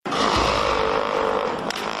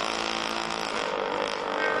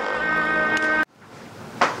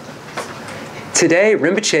Today,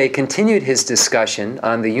 Rinpoche continued his discussion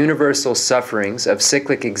on the universal sufferings of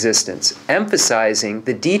cyclic existence, emphasizing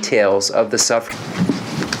the details of the suffering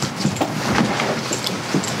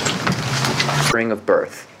of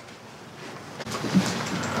birth.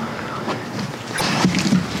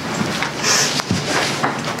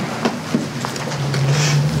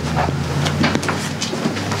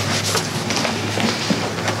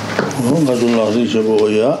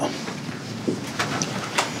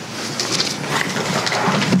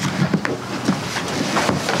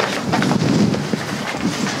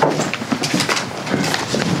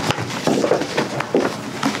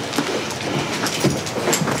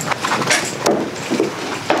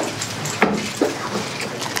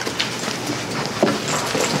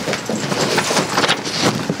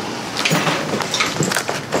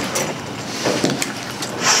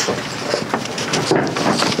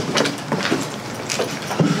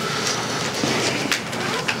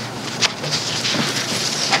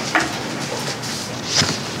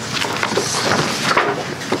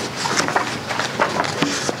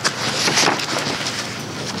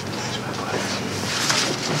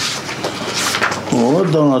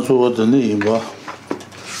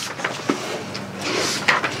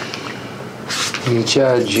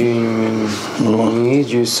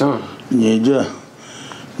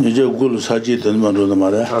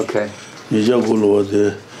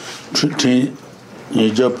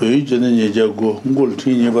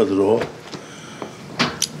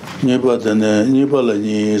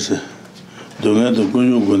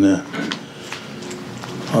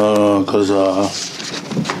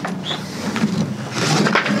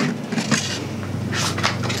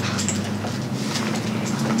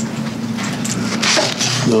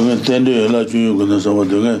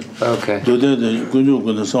 Okay.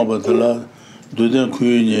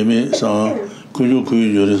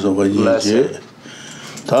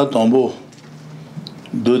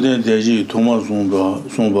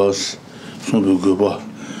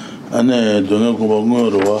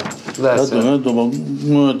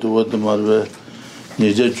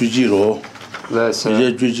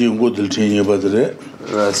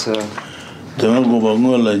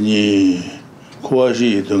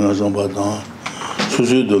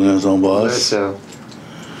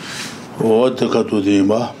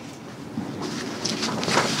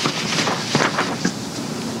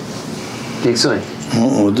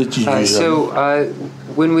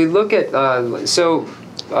 When we look at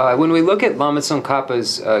when we look at Lama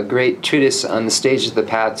Tsongkhapa's great treatise on the stages of the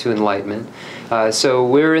path to enlightenment, so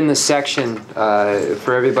we're in the section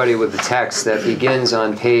for everybody with the text that begins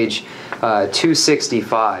on page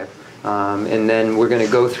 265, and then we're going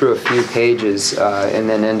to go through a few pages and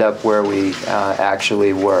then end up where we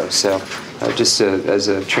actually were. So just as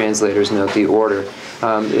a translator's note, the order.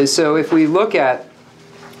 So if we look at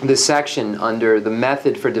the section under the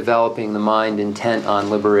method for developing the mind intent on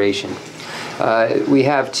liberation, we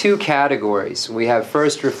have two categories. We have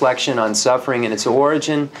first reflection on suffering and its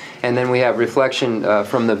origin, and then we have reflection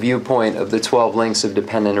from the viewpoint of the 12 links of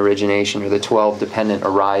dependent origination, or the 12 dependent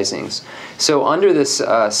arisings. So under this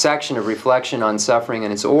section of reflection on suffering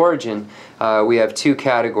and its origin, we have two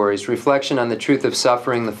categories: reflection on the truth of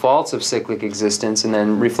suffering, the faults of cyclic existence, and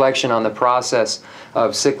then reflection on the process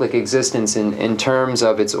of cyclic existence in terms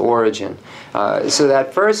of its origin. So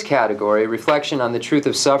that first category, reflection on the truth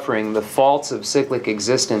of suffering, the faults of cyclic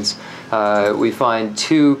existence, we find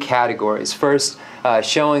two categories. First,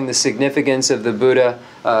 showing the significance of the Buddha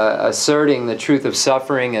asserting the truth of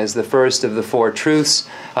suffering as the first of the four truths,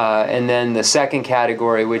 and then the second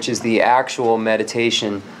category, which is the actual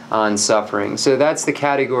meditation on suffering. So that's the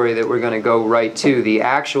category that we're going to go right to, the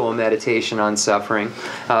actual meditation on suffering.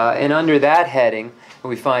 And under that heading,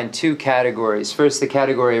 we find two categories. First, the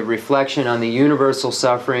category of reflection on the universal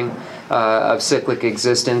suffering of cyclic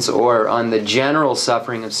existence, or on the general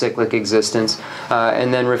suffering of cyclic existence,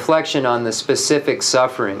 and then reflection on the specific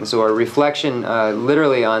sufferings, or reflection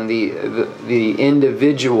literally on the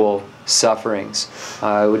individual sufferings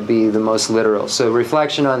would be the most literal. So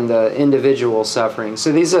reflection on the individual sufferings.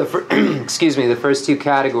 So these are, excuse me, the first two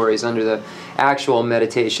categories under the actual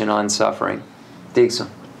meditation on suffering. Digso.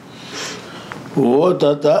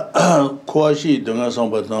 Kwashi dengan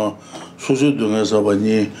sambatang susu dengan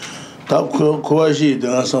sabani tak kwashi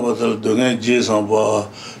dengan sambatang dengan je samba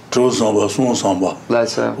tro samba son samba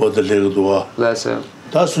lasa o de le doa lasa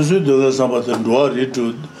ta susu dengan sambatang doa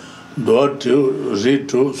ritu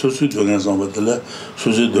susu dengan sambatang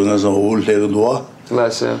susu dengan samba o le doa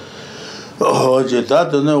lasa o je ta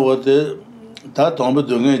de o de ta tombe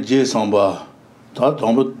dengan je samba ta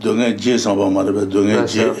tombe dengan je samba ma de dengan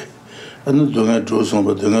je and doing a true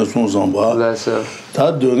samba, doing a son samba.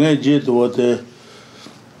 Ta doing a jet water,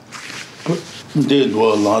 de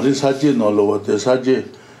do la saji no lo te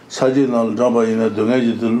saji no jamba ina dunga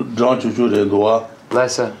ji jang chu chu re do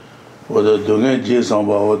Lessa. wo de dunga ji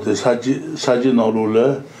samba wo te saji no lo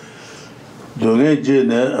le dunga ji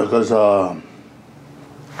ne ka sa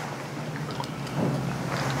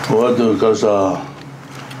wo de ka sa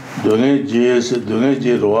dunga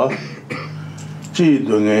ji ro chi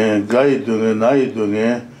dunga gai dunga nai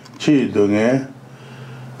dunga chi dunga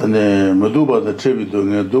ane maduba da trebi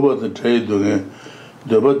dunga duba da trebi dunga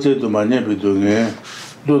duba tse du ma nyebi dunga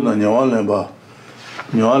du na nyawan len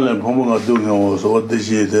pongpo nga dunga wo so wate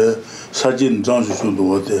shi de sajin zang shu shu du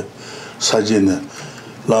wate sajin ne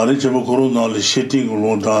lari chemo kuru na li shi ting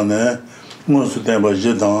long zang ne ngon su tenpa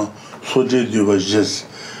je dang so je du ba jes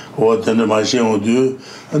wate ne ma shen wo du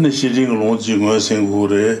ane shi ting long ji ngon sen gu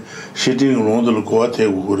re shi ting long de lo kwa te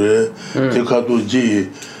gu re te ka du ji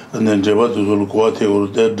ane jeba du lo kwa te gu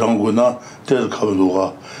re dang gu na te ka bu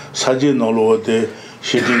ga sajin na lo wate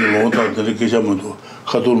shi ting long da de ke sha mu du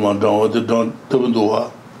ka du ma dang wate dang te bu du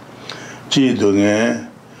wa ji du nge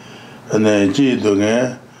ane ji du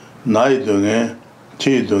nge nai du nge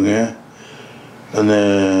chi du nge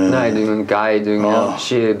ane Nai dung, gai dung,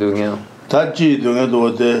 shi dung. ta ji du nge do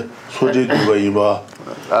wate so ji du ba yi ba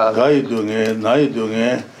gai du nge nai du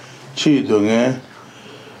nge chi du nge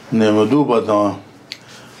ne ma du ba dang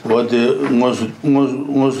wate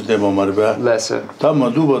ngo su te ba mar ba Lesser. ta ma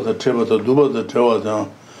du ba da tre ba da du ba da tre wa dang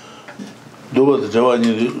du ba da tre wa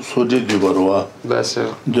ni so ji du ba ro wa Lesser.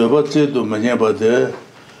 de ba tse du ma nya ba de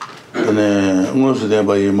ane ngo su te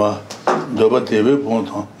ba yi ma de ba te be pon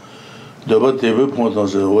tang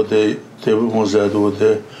se wote te be pon se do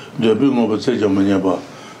wote de bi ngo ba tse ja ma nya ba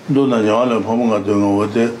do na nya la pon nga de ngo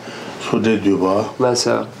wote so de du ba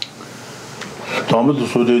Lesser. ta ma du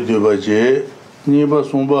so de du ba je ni ba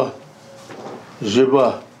song ba je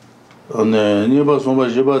ba ane ni ba song ba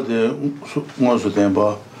je ba de ngo su te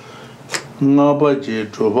ba nga ba je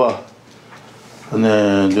tro ba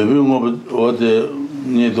ane de bi ngo ba wote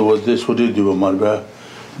ni do wote so de du ba mar ba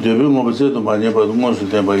de bi ngo ba tse do ma nya ba ngo su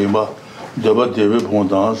te ba yi ba de ba de be pon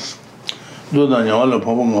dans do na nya la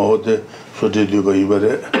pon nga wote so de du ba yi ba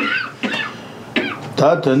re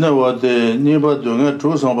ta tene wote ni ba do nga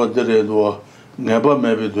tro sang ba de re do nga ba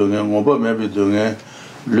me be do nga ngo ba me be do nga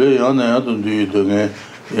le ya na ya do du do nga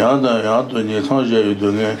ya da ya do ni sang je yu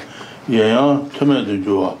do nga ya ya te me do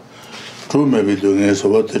ju wa tro me be do nga so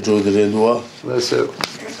ba te tro de re do Lesser.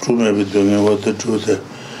 tro me be do nga wote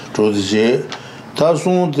tro de je ta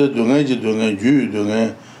song de do nga ji do nga ju do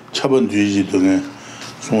nga chaban ju ji do nga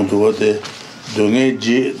song do wote do nga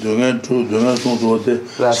ji do nga tro do nga song do wote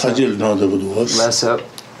sajil na de do was Lesser.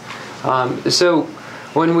 So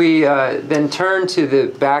when we then turn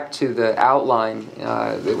back to the outline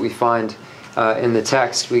that we find in the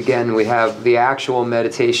text, we have the actual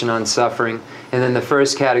meditation on suffering, and then the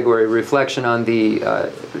first category, reflection on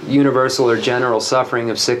the universal or general suffering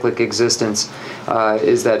of cyclic existence,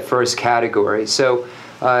 is that first category. So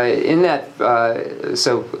in that,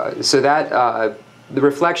 the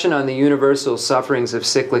reflection on the universal sufferings of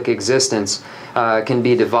cyclic existence can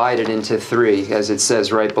be divided into three, as it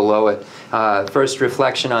says right below it. First,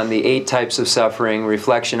 reflection on the 8 types of suffering,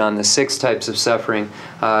 reflection on the 6 types of suffering,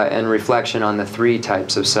 and reflection on the 3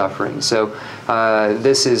 types of suffering. So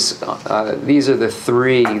these are the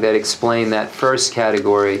 3 that explain that first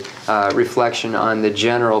category, reflection on the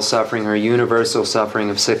general suffering or universal suffering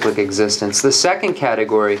of cyclic existence. The second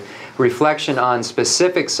category, reflection on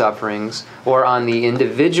specific sufferings or on the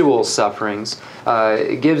individual sufferings,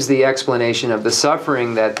 gives the explanation of the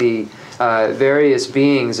suffering that the various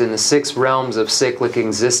beings in the 6 realms of cyclic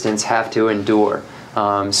existence have to endure.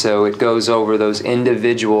 So it goes over those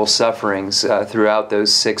individual sufferings throughout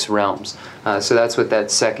those 6 realms. So that's what that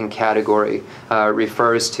second category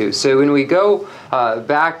refers to. So when we go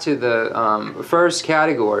back to the first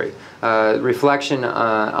category, reflection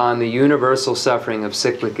on the universal suffering of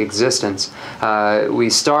cyclic existence, we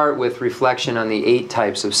start with reflection on the 8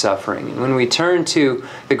 types of suffering. And when we turn to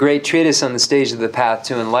the great treatise on the stage of the path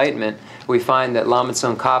to enlightenment, we find that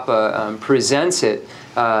Lamrim Kappa presents it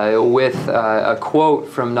with a quote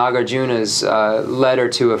from Nagarjuna's letter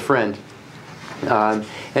to a friend.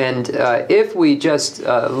 If we just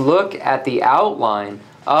look at the outline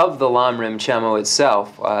of the Lamrim Chenmo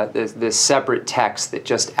itself, this separate text that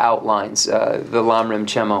just outlines the Lamrim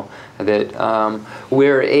Chenmo, that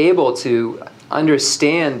we're able to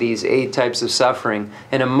understand these 8 types of suffering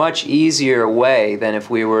in a much easier way than if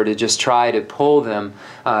we were to just try to pull them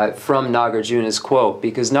from Nagarjuna's quote,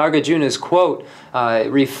 because Nagarjuna's quote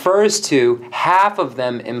refers to half of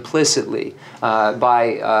them implicitly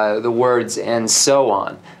by the words "and so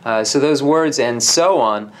on." So those words "and so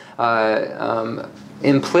on"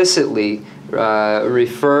 implicitly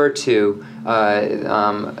refer to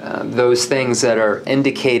those things that are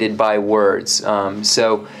indicated by words.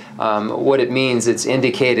 What it means, it's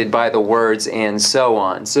indicated by the words "and so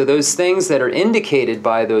on." So those things that are indicated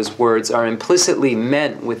by those words are implicitly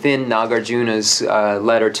meant within Nagarjuna's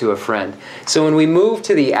letter to a friend. So when we move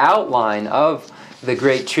to the outline of the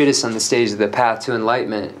great treatise on the stage of the path to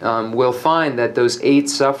enlightenment, we'll find that those 8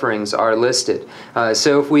 sufferings are listed.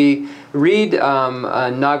 So if we read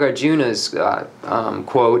Nagarjuna's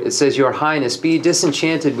quote, it says, "Your Highness, be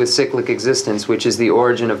disenchanted with cyclic existence, which is the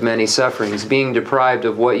origin of many sufferings, being deprived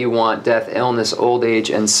of what you want, death, illness, old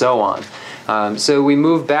age, and so on." So we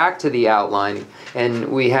move back to the outline, and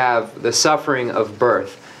we have the suffering of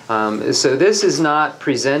birth. So this is not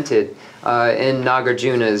presented in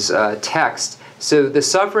Nagarjuna's text. So the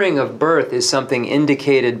suffering of birth is something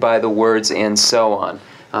indicated by the words "and so on."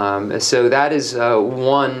 So that is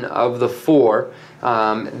one of the 4.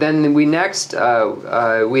 Then we next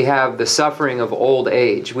we have the suffering of old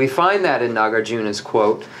age. We find that in Nagarjuna's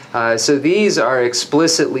quote. So these are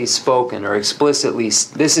explicitly spoken, or explicitly.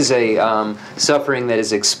 This is a suffering that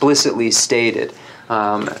is explicitly stated.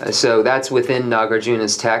 So that's within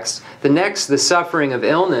Nagarjuna's text. The next, the suffering of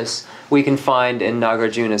illness, we can find in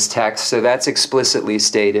Nagarjuna's text, so that's explicitly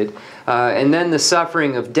stated. And then the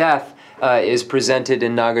suffering of death is presented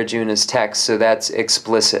in Nagarjuna's text, so that's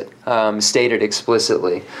explicit, stated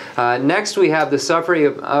explicitly. Next we have the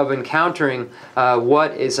suffering of encountering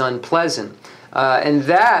what is unpleasant. And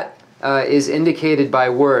that is indicated by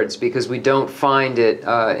words, because we don't find it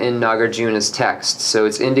in Nagarjuna's text. So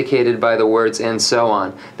it's indicated by the words "and so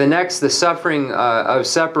on." The next, the suffering of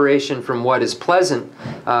separation from what is pleasant,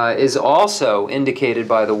 is also indicated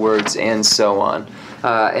by the words "and so on."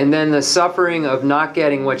 And then the suffering of not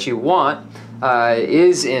getting what you want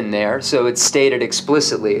is in there, so it's stated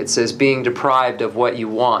explicitly. It says being deprived of what you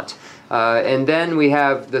want. And then we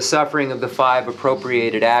have the suffering of the 5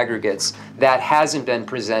 appropriated aggregates. That hasn't been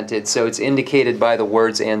presented, so it's indicated by the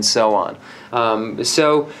words "and so on."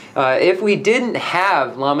 If we didn't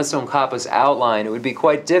have Lama Tsongkhapa's outline, it would be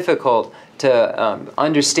quite difficult to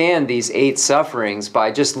understand these 8 sufferings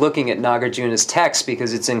by just looking at Nagarjuna's text,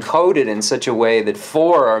 because it's encoded in such a way that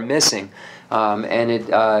 4 are missing. And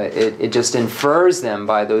it just infers them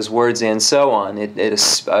by those words "and so on." It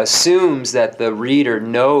assumes that the reader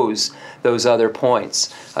knows those other points.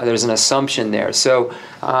 There's an assumption there. So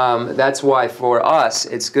that's why for us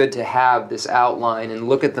it's good to have this outline and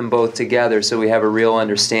look at them both together, so we have a real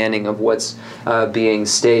understanding of what's being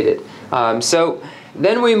stated. So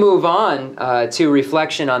then we move on to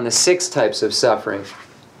reflection on the 6 types of suffering.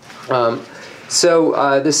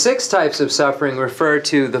 The 6 types of suffering refer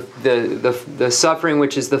to the suffering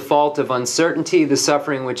which is the fault of uncertainty, the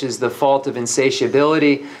suffering which is the fault of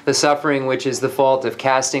insatiability, the suffering which is the fault of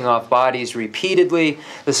casting off bodies repeatedly,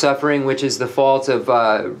 the suffering which is the fault of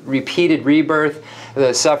repeated rebirth,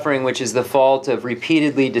 the suffering which is the fault of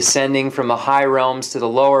repeatedly descending from the high realms to the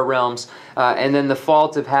lower realms, and then the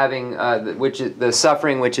fault of having, the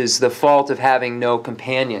suffering which is the fault of having no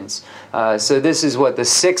companions. So this is what the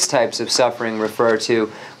 6 types of suffering refer to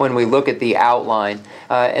when we look at the outline.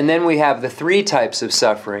 And then we have the 3 types of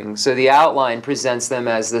suffering. So the outline presents them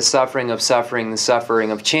as the suffering, the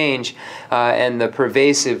suffering of change, and the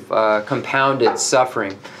pervasive compounded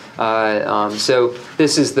suffering. So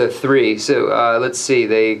this is the 3. So let's see,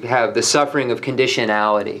 they have the suffering of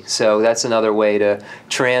conditionality. So that's another way to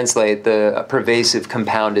translate the pervasive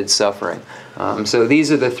compounded suffering. So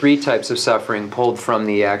these are the 3 types of suffering pulled from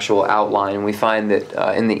the actual outline. And we find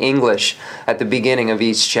that in the English, at the beginning of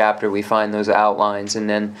each chapter, we find those outlines. And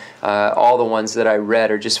then all the ones that I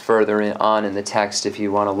read are just further on in the text if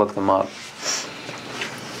you want to look them up.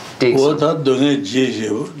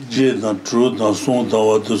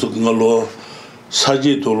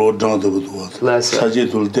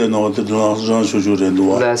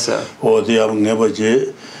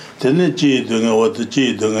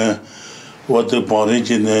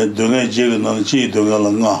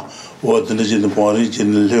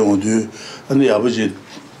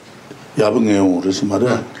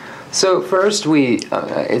 So first,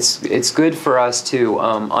 it's good for us to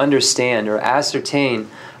understand or ascertain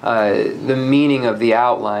the meaning of the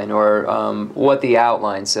outline, or what the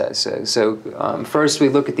outline says. So first we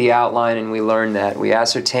look at the outline and we learn that. We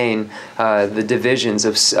ascertain the divisions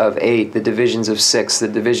of 8, the divisions of 6, the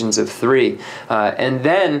divisions of 3. And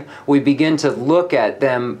then we begin to look at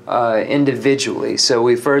them individually. So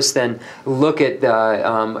we first then look at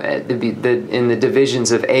in the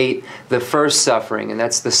divisions of 8, the first suffering, and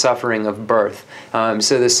that's the suffering of birth.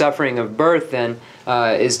 So the suffering of birth then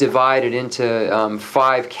is divided into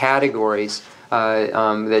 5 categories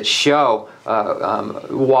that show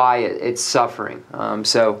why it's suffering.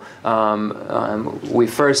 We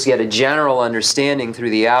first get a general understanding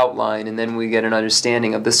through the outline, and then we get an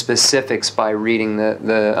understanding of the specifics by reading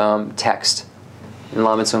the text in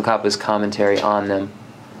Lama Tsongkhapa's commentary on them.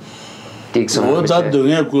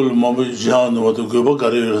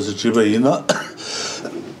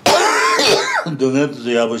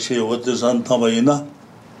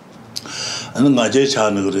 And Naje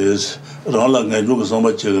Chanagres, Rala Najuk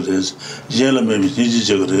Samba Chegres, Jela maybe Niji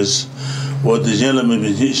Chegres, what the Jela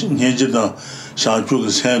maybe Nijida, Shanchuk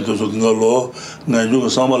sent to Ngalo, Najuk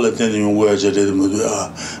Samba Latin, where Jade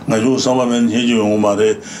Mudua, Najuk Samba men Hiji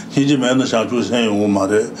Umare, Hiji man Shanchu saying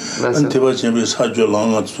Umare, and Tiba Chambi Sajo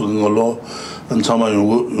Long at Sungalo, and Sama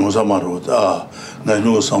Yusamaro,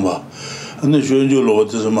 Najuk Samba. And the Junju Lord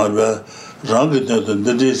is a Marva. Rangi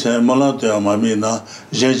the day saying Malante Mamina,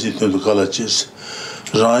 Jensi to Kalachis.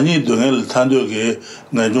 Rani Dungel Tandoke,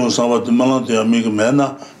 Najun Samba to Malante Amiga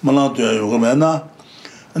Mena, Malante Yugomena,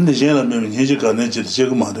 and the Jena Hijika Nature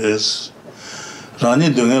Chigmares. Rani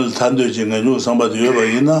Dungel Tandoji, Najun Samba to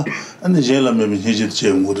Yovaina, and the Jena Hijit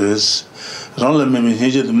Chimures. Rala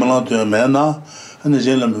Hijit Malante Mena, and the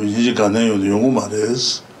Jena Hijika Nayo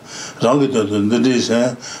Yugumares. Rangi the day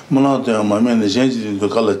saying Malante Mamina, Jensi to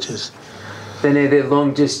Kalachis. Then they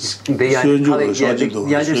long just the Yaja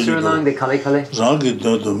long the Kali Kali. Rangi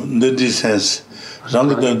the distance.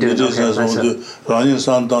 Rangi the distance on the Rani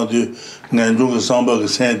Santa du Nanjung Samba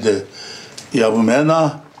Sente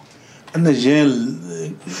Yabumena and the jail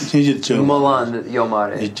Molan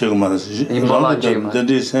Yomare. Rangi the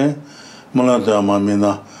distance Mulata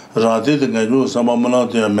Mamina Rati the Nanjung Samba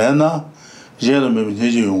Mulata Mena Jeremy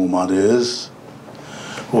Hiji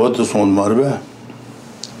What is on Marbe?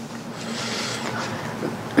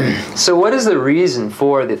 So what is the reason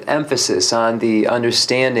for the emphasis on the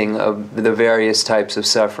understanding of the various types of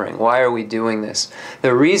suffering? Why are we doing this?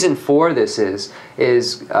 The reason for this is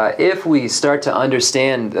if we start to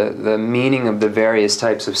understand the meaning of the various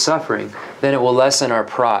types of suffering, then it will lessen our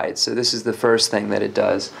pride. So this is the first thing that it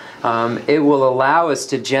does. It will allow us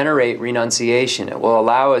to generate renunciation. It will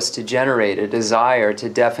allow us to generate a desire to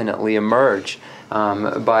definitely emerge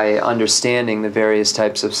by understanding the various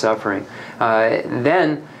types of suffering.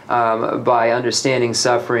 Then, by understanding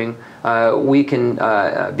suffering, we can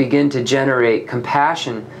begin to generate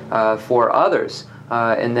compassion for others,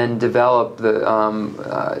 and then develop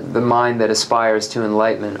the mind that aspires to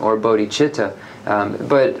enlightenment, or bodhicitta.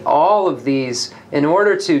 But all of these, in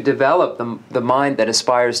order to develop the mind that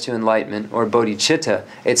aspires to enlightenment, or bodhicitta,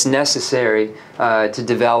 it's necessary to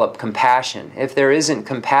develop compassion. If there isn't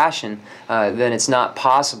compassion, then it's not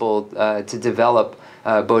possible to develop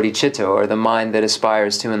bodhicitta, or the mind that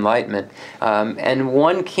aspires to enlightenment. And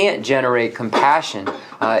one can't generate compassion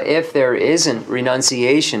if there isn't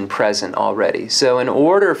renunciation present already. So in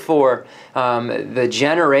order for the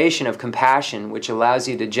generation of compassion, which allows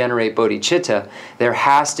you to generate bodhicitta, there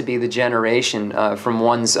has to be the generation from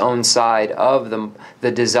one's own side of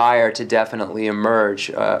the desire to definitely emerge,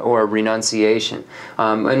 or renunciation.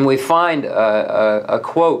 And we find a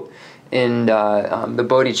quote in the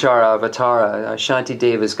Bodhichara Avatara,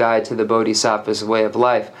 Shantideva's Guide to the Bodhisattva's Way of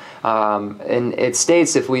Life. And it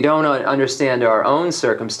states, if we don't understand our own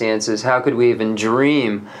circumstances, how could we even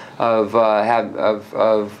dream of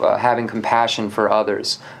having compassion for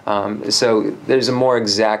others? So there's a more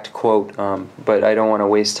exact quote, but I don't want to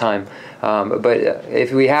waste time. But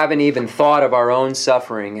if we haven't even thought of our own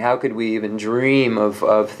suffering, how could we even dream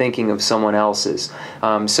of thinking of someone else's?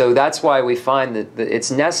 So that's why we find that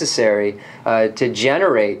it's necessary to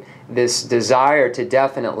generate this desire to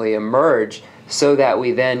definitely emerge, so that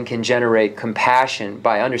we then can generate compassion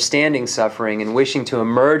by understanding suffering and wishing to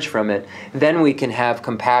emerge from it. Then we can have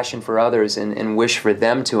compassion for others and wish for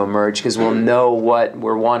them to emerge, because we'll know what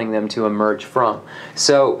we're wanting them to emerge from.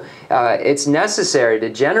 So it's necessary to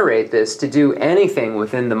generate this to do anything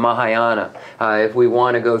within the Mahayana. If we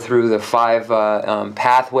want to go through the 5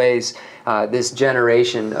 pathways, this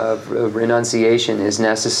generation of renunciation is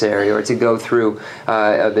necessary, or to go through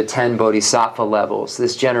the 10 bodhisattva levels.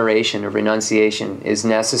 This generation of renunciation is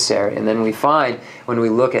necessary. And then we find, when we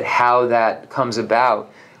look at how that comes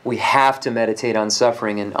about, we have to meditate on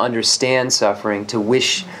suffering and understand suffering to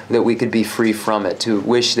wish that we could be free from it, to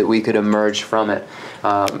wish that we could emerge from it.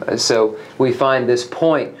 So we find this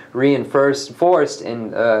point reinforced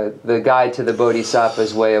in the Guide to the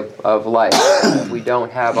Bodhisattva's Way of Life. We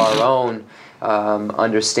don't have our own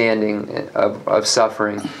understanding of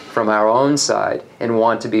suffering from our own side and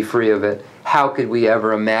want to be free of it. How could we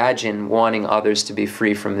ever imagine wanting others to be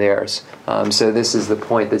free from theirs? So this is the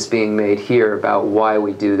point that's being made here about why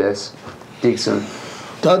we do this. Diksun.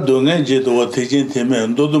 다 동행제 도 대진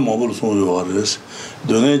때문에 너도 몸을 송요하레스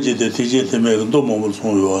동행제 대진 때문에 너 몸을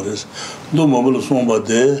송요하레스 너 몸을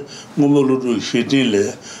송바데 몸을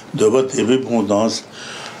시진래 너바 대비 본당스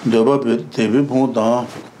너바 대비 본당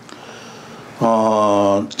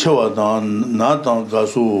쳐와다 나당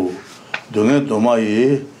가수 동행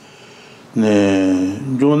도마이 네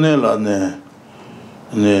존네라네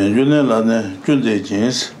네 존네라네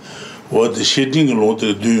존재진스 what shitting lot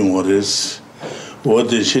doing what is what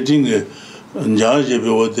the shitting njaje be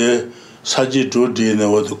what the saji jodi ne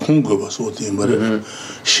what kungo ba so ti mare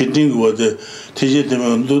shitting what the tije te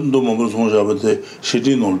ndo mo so ja ba the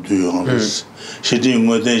shitting no do on this shitting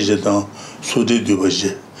what the jetan so de du ba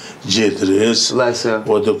je tres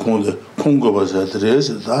what the kungo ba sa tres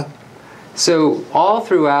da. So all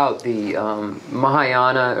throughout the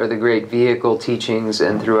Mahayana, or the Great Vehicle teachings,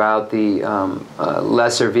 and throughout the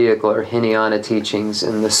Lesser Vehicle, or Hinayana teachings,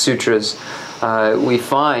 and the sutras, we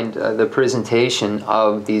find the presentation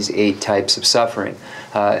of these 8 types of suffering.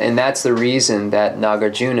 And that's the reason that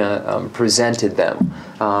Nagarjuna presented them.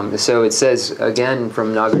 So it says, again,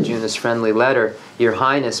 from Nagarjuna's friendly letter, Your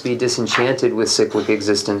Highness, be disenchanted with cyclic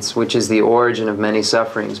existence, which is the origin of many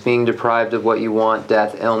sufferings, being deprived of what you want,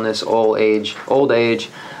 death, illness, old age,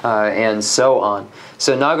 and so on.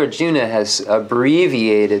 So Nagarjuna has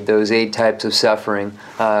abbreviated those 8 types of suffering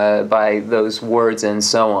by those words and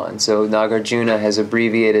so on. So Nagarjuna has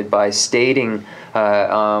abbreviated by stating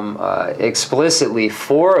explicitly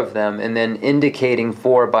 4 of them and then indicating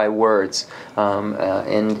 4 by words.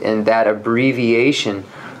 And that abbreviation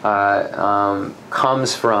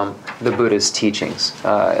comes from the Buddha's teachings.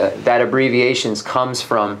 That abbreviation comes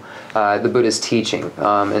from the Buddha's teaching,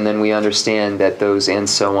 and then we understand that those and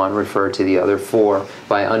so on refer to the other 4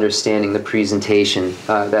 by understanding the presentation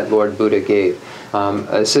that Lord Buddha gave.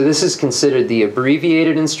 So this is considered the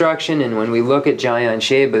abbreviated instruction, and when we look at Jayan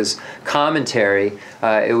Sheba's commentary,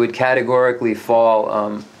 it would categorically fall,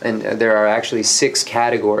 and there are actually 6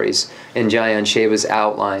 categories in Jayan Sheba's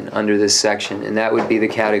outline under this section, and that would be the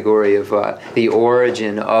category of the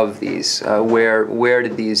origin of these. Where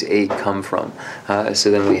did these 8 come from?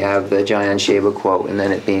 So then we have the Jayan Sheba quote, and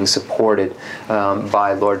then it being supported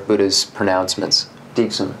by Lord Buddha's pronouncements.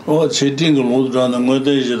 Diksun. Oh, cheating Lodran and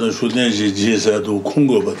Modeja shouldn't just do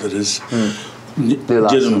Congo batteries.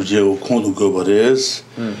 Jerem Joe Congo batteries.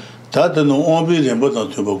 That no only but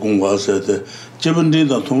not to Bagunga said, Jebin did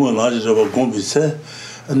not to more large of a Gombise,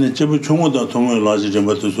 and the Jebuchunga not to more large of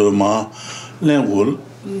a Tuzoma, Lenwool,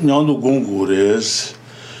 Nyandu Gongures,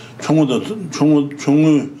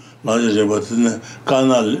 Chungu. larger but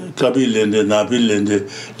Kana Kabil and Nabil and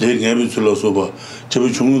Lake Abitula Soba,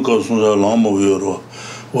 Chebuchunga Sunza Lama Vero.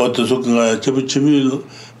 What the Soka Chebuchibi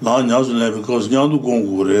Lan because Yandu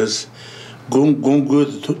Gongures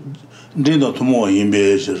Gongu did not to more in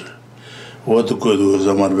Beacher. What the good was a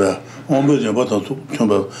marba. Only about to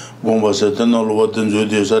Chumba Gomba said, and all what then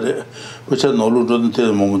Judy, which I know doesn't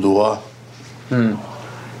tell Momodua.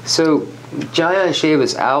 So Jayan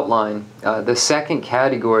Sheba's outline, the second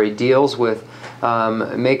category deals with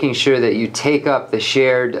making sure that you take up the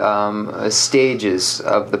shared stages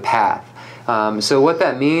of the path. So what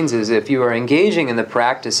that means is if you are engaging in the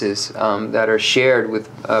practices that are shared with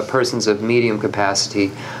persons of medium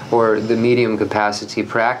capacity or the medium capacity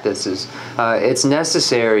practices, it's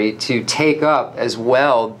necessary to take up as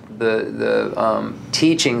well the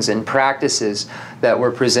teachings and practices that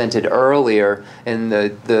were presented earlier in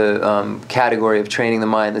the category of training the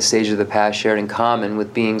mind, the stage of the path shared in common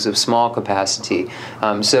with beings of small capacity.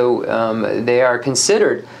 So they are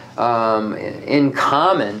considered in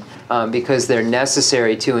common because they're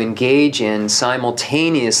necessary to engage in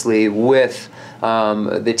simultaneously with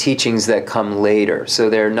the teachings that come later.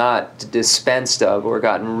 So they're not dispensed of or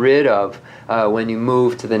gotten rid of when you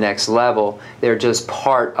move to the next level. They're just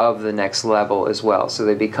part of the next level as well. So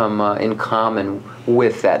they become in common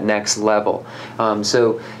with that next level.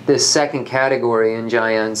 So this second category in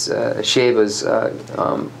Jayan Sheba's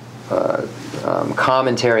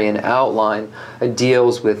commentary and outline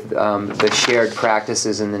deals with the shared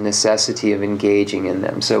practices and the necessity of engaging in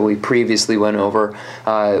them. So we previously went over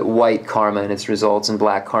white karma and its results and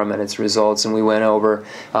black karma and its results, and we went over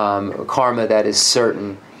karma that is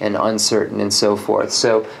certain and uncertain and so forth.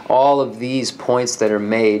 So all of these points that are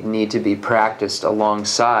made need to be practiced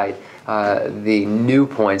alongside the new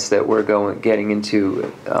points that we're getting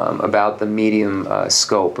into about the medium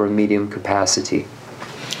scope or medium capacity.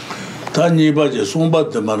 Tanibaje Sumba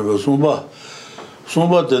de Marvel Sumba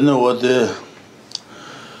de no what the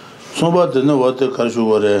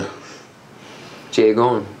Kashugore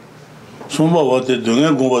Jagon. Sumba what the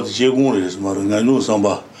Dungan Gumba Jagun is Maranganu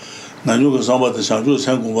Samba. Nanu Samba the Sanju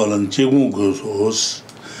Sangumbal and Jagun Guzos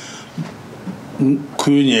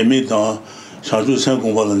Queen Yemita Sanju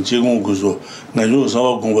Sangumbal and Jagun Guzo. Nanu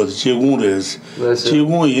Samba Gumba Jagun is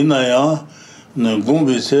Jagun Inaya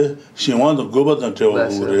Nagumbi she want to go back and tell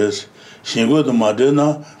is. Okay, and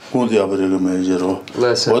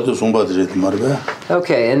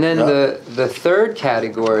then the third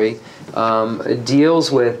category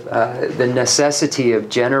deals with the necessity of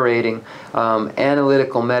generating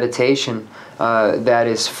analytical meditation that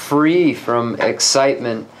is free from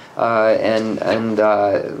excitement and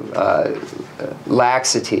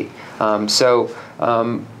laxity. So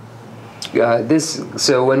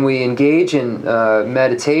when we engage in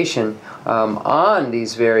meditation on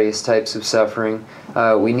these various types of suffering,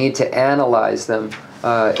 we need to analyze them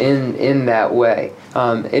in that way.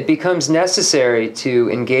 It becomes necessary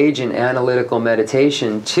to engage in analytical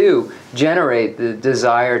meditation to generate the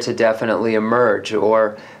desire to definitely emerge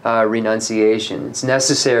or renunciation. It's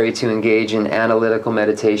necessary to engage in analytical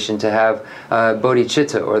meditation to have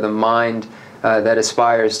bodhicitta, or the mind that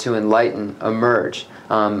aspires to enlighten, emerge.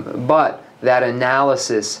 But that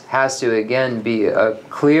analysis has to again be a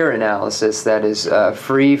clear analysis that is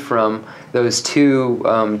free from those two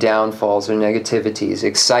downfalls or negativities,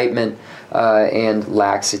 excitement and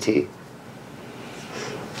laxity.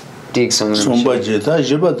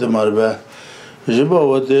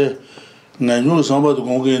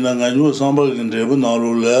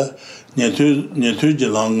 Nyetu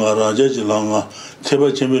jilanga, raja jilanga,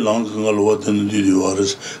 teba chemi langa kanga tenu didi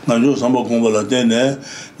waris. Nganju samba kumbala tene,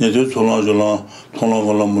 nyetu tolan jilang, tolan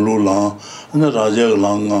kala mulu lang, raja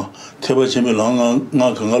langa, teba chemi langa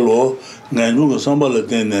nga kanga lo, nganju samba la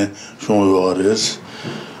tene shungu waris.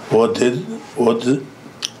 What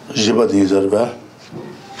jiba tinzarba?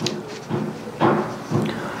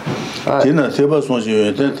 Tina teba sonji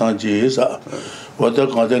yote tangji isa. Wata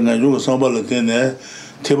kante nganju samba la tene,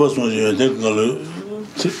 Teba Sonja,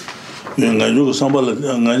 Naju Samba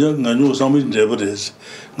Debris,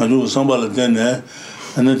 Naju Samba Latene,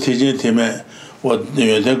 and then teaching Time, what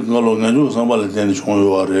you take Naju Samba Latene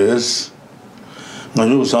Chonwares,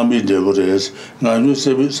 Naju Sambi Debris, Naju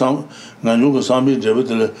Sambi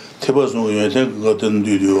Debris, Teba Sonja, take gotten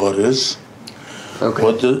Duduares. Okay.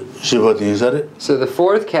 What Shiva things are it? So the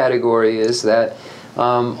fourth category is that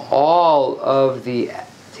all of the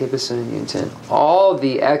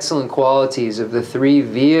excellent qualities of the three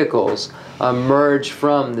vehicles emerge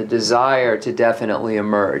from the desire to definitely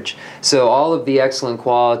emerge. So all of the excellent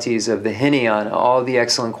qualities of the Hinayana, all the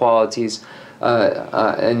excellent qualities,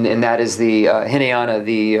 and that is the Hinayana,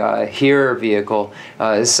 the hearer vehicle,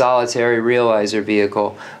 solitary realizer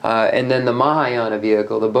vehicle, and then the Mahayana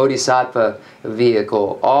vehicle, the Bodhisattva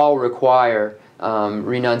vehicle, all require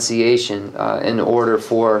renunciation in order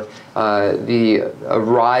for the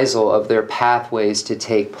arisal of their pathways to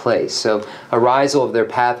take place. So arisal of their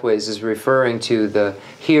pathways is referring to the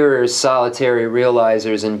hearers, solitary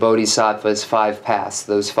realizers, and bodhisattvas' 5 paths,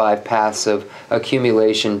 those 5 paths of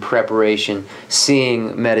accumulation, preparation,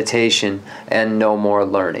 seeing, meditation, and no more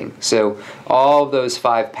learning. So all of those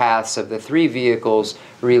 5 paths of the 3 vehicles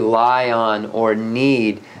rely on or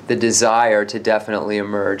need the desire to definitely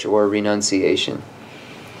emerge or renunciation.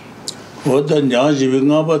 So the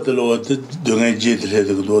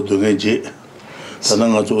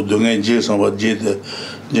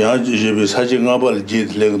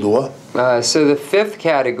fifth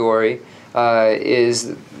category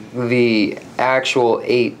is the actual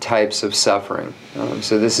 8 types of suffering.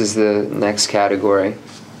 So this is the next category.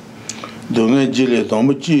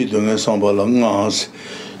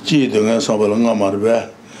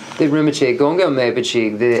 The Rinpoche, Gonga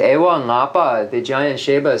Mepachi, the Ewa Ngapa, the Giant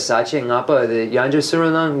Sheba, Sache Ngapa, the Yanja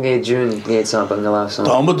Surunang, Nge Jun, Nge Sampa Ngalasan.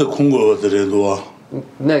 Tamba the Kungo of the Redua.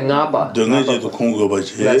 Ngapa. The Naja to Kungo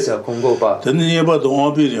Bachi. That's a Kungo Ba. Then the Yeba the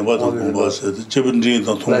Ombi and Bata Kumba said, the Chibin the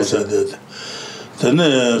Tonga said it. Then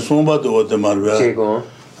Somba to what the Marva.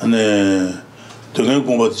 And 동해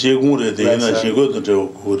공부 제공을 되나 신고도 저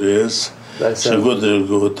그래서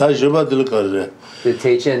신고도 다 접어들 거래. The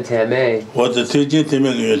Tenzin Teme. What the Tenzin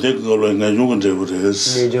Teme you 걸로 나 죽은 저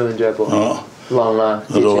그래서. Nijong Jepo. Longla.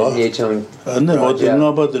 Nijong. 네, 어디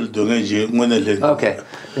나바들 동해 제공을 Okay.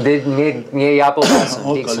 I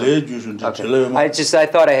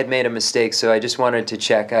thought I had made a mistake, so I just wanted to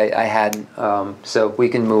check. I hadn't. So we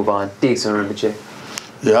can move on. Rinpoche.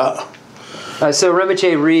 Yeah. So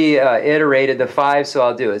Rinpoche reiterated the 5, so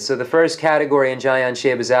I'll do it. So the first category in Jayan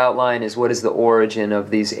Sheba's outline is what is the origin of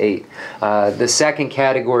these 8. The second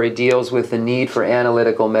category deals with the need for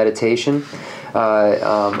analytical meditation.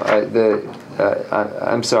 I'm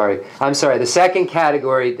sorry. The second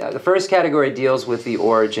category, the first category deals with the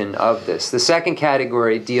origin of this. The second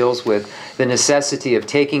category deals with the necessity of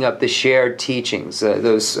taking up the shared teachings,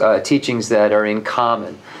 those teachings that are in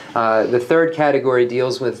common. The third category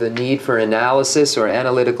deals with the need for analysis or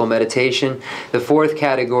analytical meditation. The fourth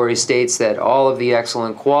category states that all of the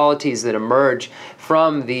excellent qualities that emerge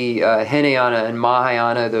from the Hinayana and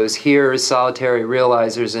Mahayana, those hearers, solitary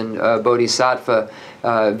realizers, and bodhisattva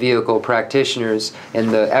vehicle practitioners, and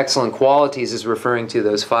the excellent qualities is referring to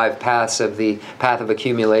those 5 paths of the path of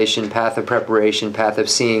accumulation, path of preparation, path of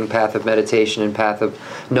seeing, path of meditation, and path of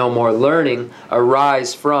no more learning,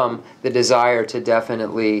 arise from the desire to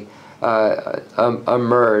definitely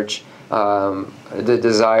emerge, the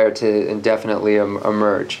desire to indefinitely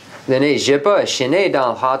emerge. Then jipa shine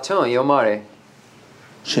dan haton yomare.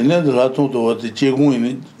 Shine de haton to what the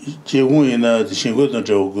jegun the shingo dan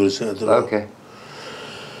jo Okay.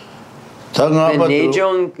 The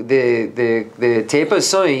nejong the tepa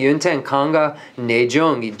son yunten kanga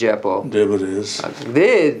nejong jepo. The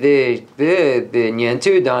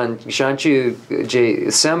nyentu dan shanchu je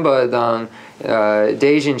semba dan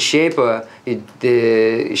dejin shepa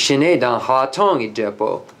the shine dan hatong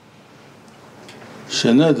jepo.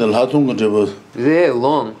 Shine del hatong jepo. The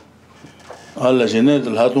long. Alla shine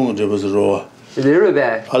del hatong jepo ro. Little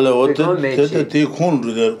bit. Alla what the kon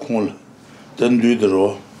der kon. Den du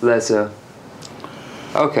ro. Lessa.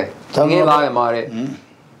 Okay. Ngi la mare.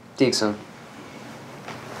 Dixon.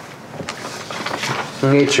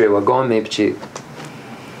 Ngi trewa go me pchi.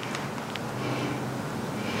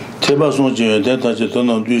 Teba son je den ta je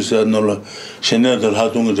ton du se no la chenel del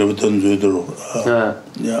hatung je ton du ro.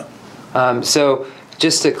 Yeah. So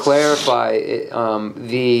just to clarify,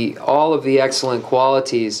 all of the excellent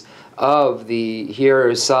qualities of the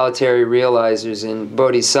hearers, solitary realizers, and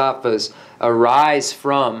bodhisattvas arise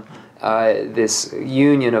from this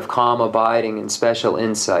union of calm abiding and special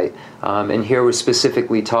insight. And here we're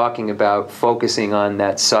specifically talking about focusing on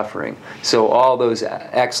that suffering. So all those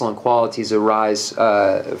excellent qualities arise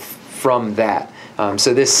from that.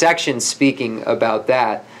 So this section speaking about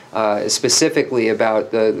that, specifically about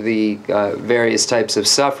the various types of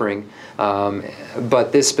suffering,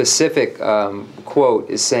 but this specific quote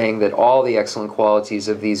is saying that all the excellent qualities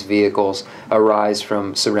of these vehicles arise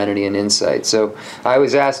from serenity and insight. So I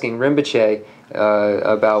was asking Rinpoche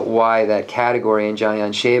about why that category in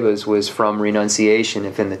Jayan Shebas was from renunciation,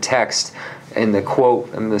 if in the text, in the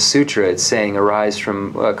quote in the sutra, it's saying arise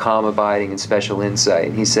from calm abiding and special insight.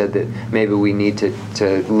 And he said that maybe we need to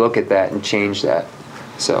look at that and change that.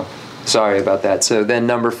 So sorry about that. So then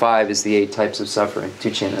number 5 is the 8 types of suffering.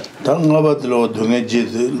 Tuchena.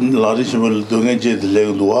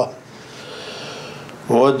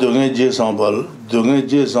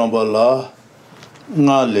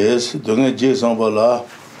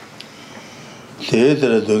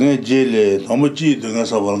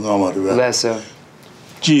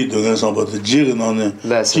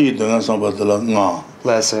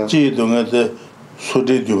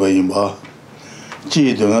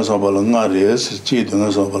 Ji dunga sabala nga res, ji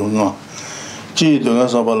dunga sabala nga. Ji dunga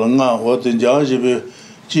sabala nga, wo den jiang ji bi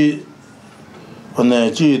ji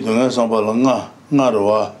ji dunga sabala nga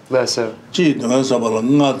rwa. Ji dunga sabala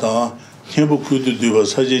nga da, hibu kudu duba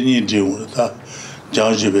sa ji ni ji wu da,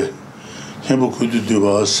 jiang ji bi. Hibu kudu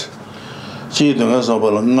duba as. Ji dunga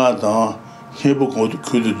sabala nga da, hibu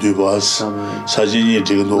kudu duba as. Sa ji ni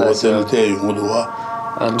ji wu da, den de yung duwa.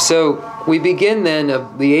 So we begin then,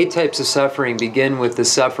 the 8 types of suffering begin with the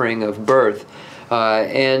suffering of birth.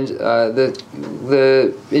 In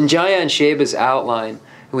Jayan Sheba's outline,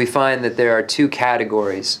 we find that there are 2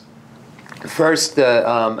 categories. first the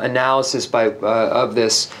analysis of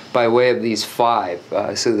this by way of these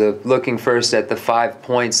 5. So looking first at the 5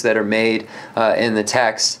 points that are made in the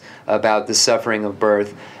text about the suffering of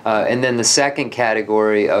birth, and then the second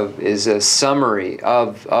category is a summary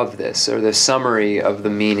of this, or the summary of the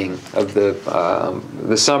meaning of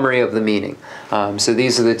the summary of the meaning. So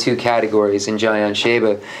these are the 2 categories in Jayan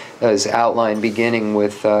Sheba as outlined, beginning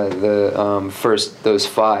with first those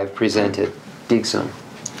 5 presented. Diksum.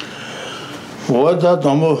 What that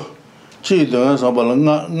number? Chi doing something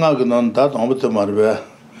not that number to Marbe.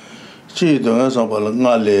 Chi doing something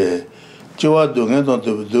not le. Chiwa doing it on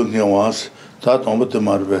the doing once, that number to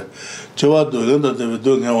Marbe. Chiwa doing it on the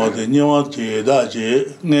doing on the new one,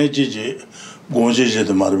 Daji, Neji, Gonji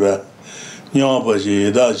the Marbe.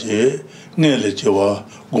 Nyabaji, Daji, Nelly Chiwa,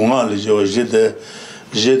 Gonali Jite,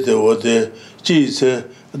 Jite, what the cheese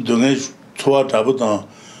doing it toward Tabutan,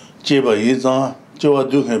 Chiba Yizan, Chiwa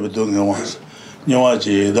doing it doing once.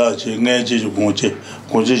 Nyabaji, Daji, Neji, Gonji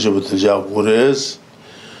with the Jabures,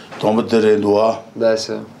 Tombatere. That's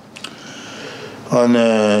it. And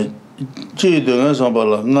Chi doing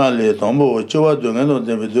somebody Nali, Tombo, Chiwa doing it on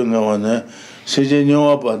the doing one, Siji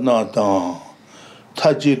Nua but not down.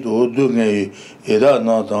 Tachi to doing a Ida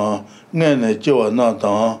not down, Nene Chiwa not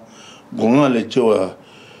down, Gongali Chiwa,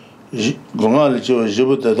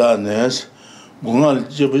 Jibuta Danes, Gongali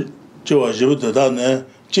Chiwa Jibuta Dane,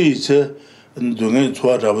 Cheese, and doing it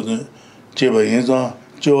toward Chiba Yinza.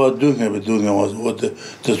 Doing was what the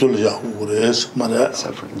Zulja is, Mother.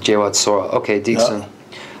 Suffering. Jewat Sora. Okay, Dixon.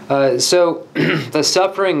 So the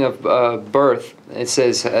suffering of birth, it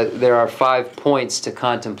says there are 5 points to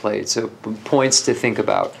contemplate, so points to think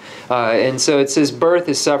about. And so it says birth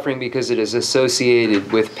is suffering because it is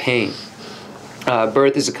associated with pain.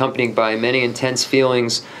 Birth is accompanied by many intense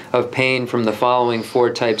feelings of pain from the following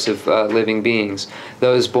 4 types of living beings.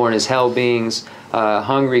 Those born as hell beings,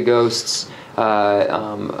 hungry ghosts,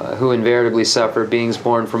 who invariably suffer, beings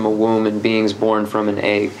born from a womb, and beings born from an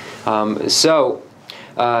egg.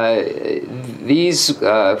 These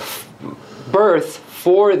birth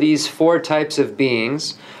for these 4 types of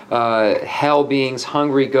beings, hell beings,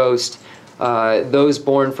 hungry ghost, those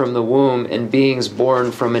born from the womb, and beings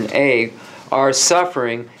born from an egg, are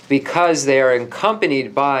suffering because they are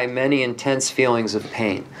accompanied by many intense feelings of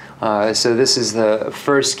pain. So this is the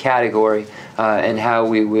first category, and how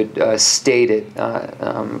we would state it.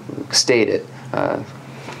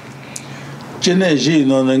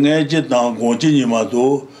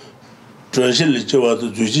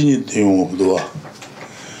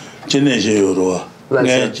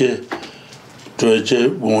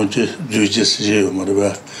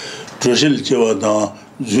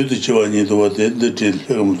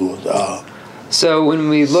 So when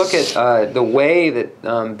we look at the way that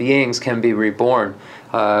beings can be reborn,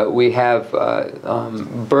 we have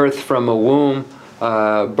birth from a womb,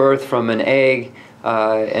 birth from an egg,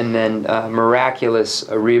 and then miraculous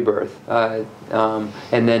rebirth, and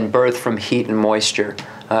then birth from heat and moisture.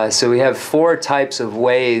 So we have 4 types of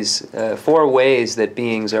ways, 4 ways that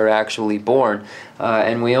beings are actually born,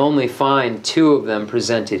 and we only find 2 of them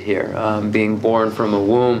presented here, being born from a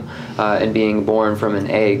womb and being born from an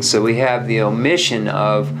egg. So we have the omission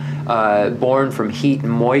of born from heat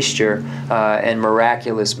and moisture and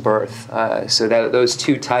miraculous birth. So those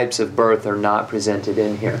 2 types of birth are not presented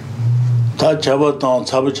in here. Kanga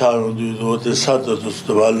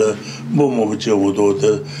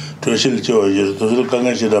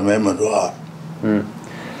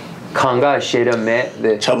sheda me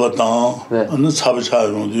the Chabatang and the Sabacha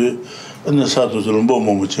and the Satus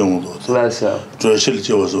Bomo Chimudo. Lesser. To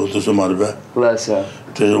Sumarba. Lesser.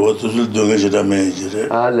 What was doing a major.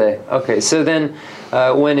 Okay, so then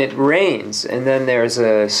when it rains and then there's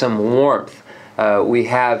some warmth, we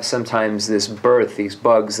have sometimes this birth, these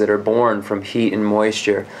bugs that are born from heat and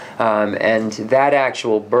moisture. And that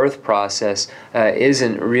actual birth process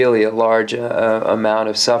isn't really a large amount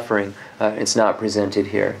of suffering. It's not presented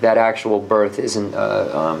here. That actual birth isn't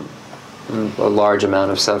a large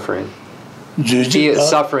amount of suffering.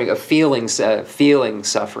 Suffering, a feeling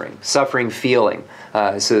suffering. Suffering feeling.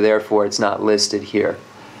 So therefore it's not listed here.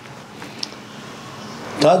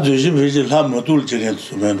 So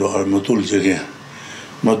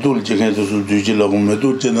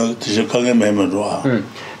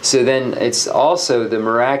then it's also the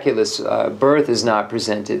miraculous birth is not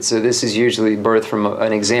presented. So this is usually birth from,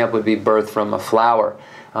 an example would be birth from a flower.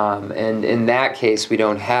 And in that case, we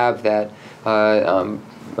don't have that.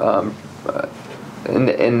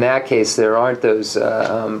 In that case, there aren't those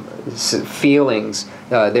feelings.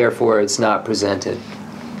 Therefore, it's not presented.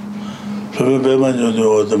 So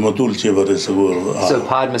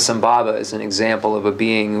Padmasambhava is an example of a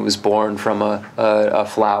being who was born from a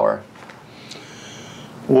flower.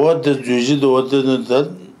 What the Jujido, what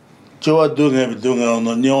the Joa doing on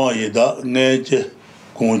the Nyoida, Nature,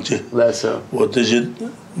 Conche. Lesso. What is it?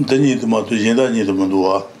 The need to Matujina, need to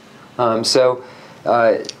Mandua. So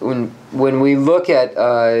when we look at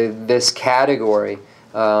this category,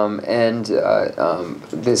 this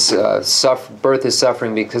birth is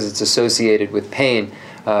suffering because it's associated with pain,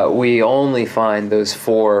 we only find those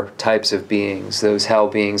four types of beings: those hell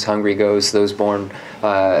beings, hungry ghosts, those born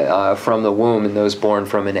from the womb, and those born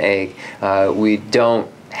from an egg. We don't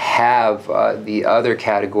have the other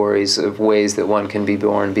categories of ways that one can be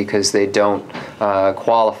born because they don't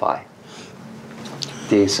qualify.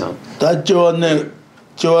 Decent. That Joanne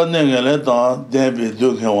and David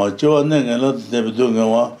Dukawa, Joanne and David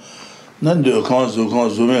Dukawa, none do Kansu,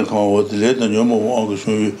 Zumekan, what the later Yomo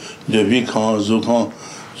show you, the Vikan, Zukan,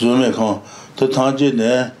 Zumekan, the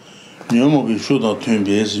Tanjin, Yomo be shoot on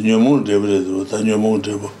Twinbies, Yomo David, and Yomo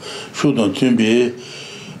Devil, shoot on Twinbee,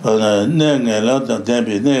 and Nang and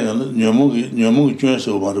David, Yomu Jones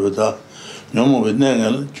over the Yomo with Nang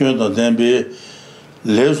and Jones on Dambi.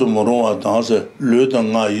 Les Moron danse, le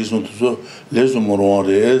Danga, ils sont tous les Moron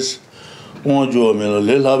res. On joue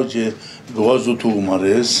les labjes, Goazutu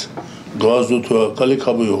Mares, Goazutu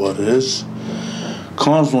Kalikabu res.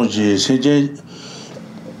 Quand on dit Saint-Jean,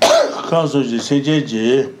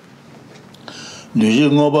 du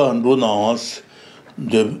Noba Donance,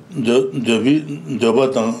 de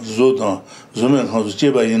Batan, Zotan, Zomen,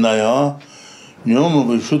 Jeba Inaya,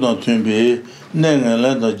 Nyom, shoot dans Tumbe,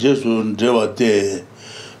 Nengaland, Jesu, Devate.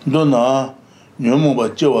 Dona, Nyomoba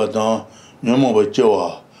Jawada, Nyomoba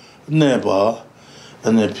Jawa, Neba,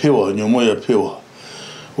 and a Piwa, Nyomoya Piwa.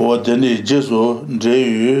 Or Deni Jesu,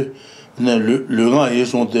 Deyu, Lunga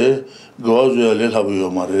Yisonte, Goazua Letabu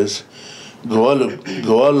Mares,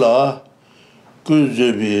 Goala,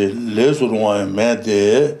 Kuzebi, Les Roy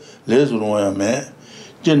Made, Les Roy Me,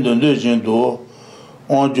 Jendon de Jendo,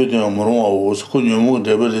 on Judian Moron was Kunyamu,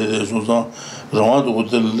 Debel Susan, Round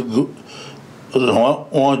Hotel.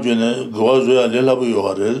 On June, Goazua, Le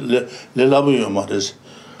Labu Mares,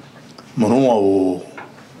 Moron.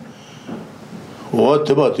 What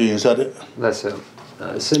about the inside?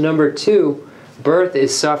 So number two, birth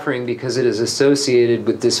is suffering because it is associated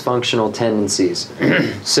with dysfunctional tendencies.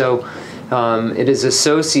 So it is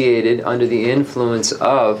associated under the influence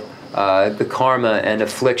of the karma and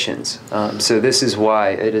afflictions. So this is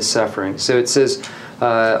why it is suffering. So it says,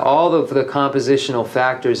 all of the compositional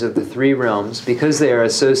factors of the three realms, because they are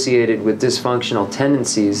associated with dysfunctional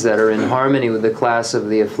tendencies that are in harmony with the class of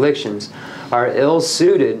the afflictions, are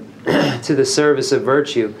ill-suited to the service of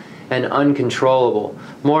virtue and uncontrollable.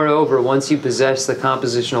 Moreover, once you possess the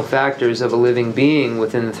compositional factors of a living being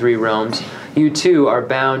within the three realms, you too are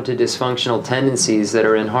bound to dysfunctional tendencies that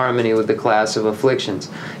are in harmony with the class of afflictions.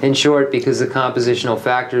 In short, because the compositional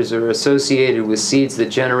factors are associated with seeds that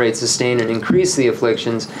generate, sustain, and increase the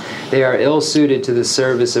afflictions, they are ill-suited to the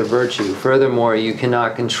service of virtue. Furthermore, you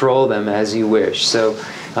cannot control them as you wish. So,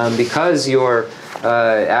 because your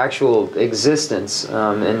actual existence,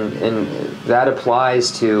 and that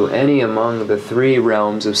applies to any among the three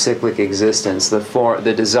realms of cyclic existence,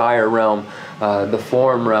 the desire realm, the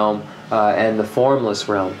form realm, and the formless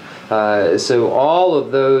realm. So all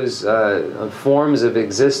of those forms of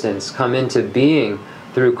existence come into being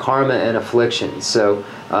through karma and affliction. So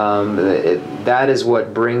that is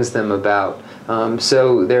what brings them about.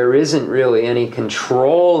 So there isn't really any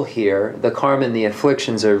control here. The karma and the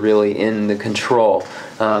afflictions are really in the control.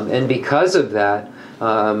 And because of that,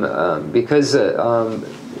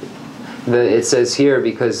 it says here,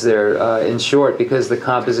 because they're, in short, because the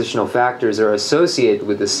compositional factors are associated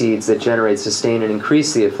with the seeds that generate, sustain, and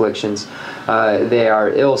increase the afflictions, they are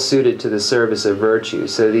ill-suited to the service of virtue.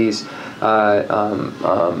 So these,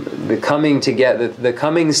 the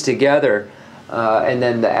comings together, and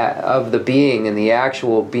then of the being and the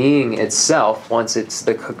actual being itself, once it's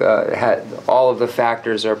all of the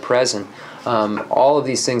factors are present, all of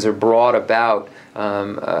these things are brought about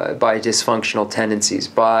by dysfunctional tendencies,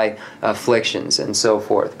 by afflictions, and so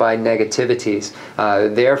forth, by negativities.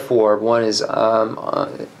 Therefore, one is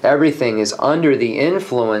everything is under the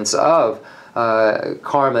influence of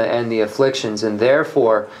karma and the afflictions, and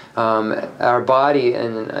therefore our body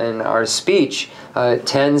and our speech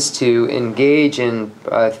tends to engage in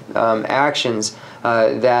actions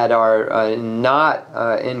that are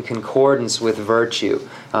not in concordance with virtue.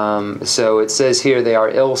 So it says here they are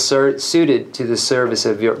ill-suited to the service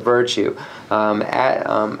of your virtue.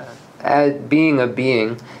 Being a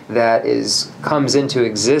being that comes into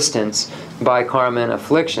existence by karma and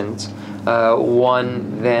afflictions,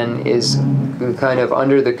 one then is kind of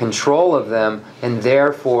under the control of them, and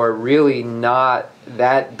therefore really not,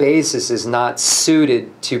 that basis is not suited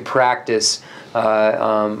to practice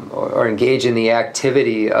or engage in the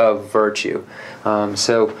activity of virtue.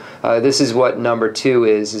 So this is what number 2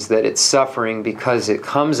 is that it's suffering because it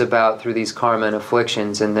comes about through these karma and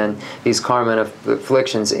afflictions, and then these karma and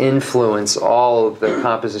afflictions influence all of the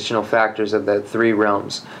compositional factors of the 3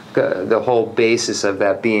 realms. The whole basis of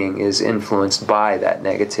that being is influenced by that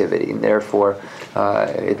negativity, and therefore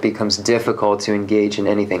it becomes difficult to engage in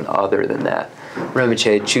anything other than that.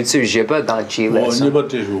 Rinpoche, chutsu jiba dan chi le.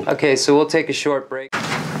 Okay, so we'll take a short break.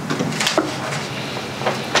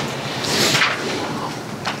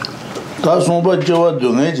 Ta sumba jewa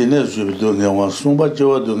dunga jine subi dunga wa sumba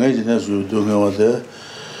jewa dunga jine subi dunga wa de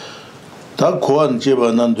ta kuan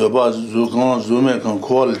jeba nan doba zukan zume kan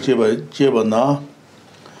kual jeba na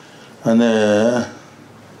ane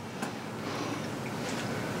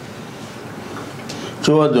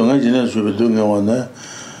jewa dunga jine subi dunga wa ne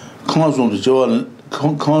kan sum jewa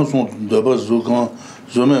kan sum doba zukan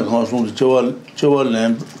zume kan sum jewa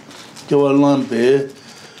lam be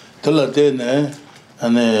tala de ne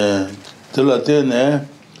ane Telatene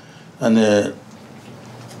and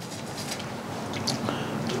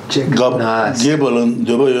Gabalan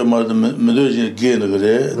Dubai Medusian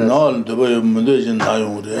Genere, Nal Dubai Medusian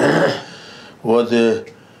Nayure. What the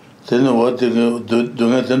then what the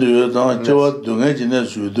doing it and you don't doing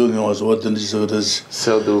it, you doing was what in this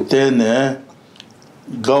so do then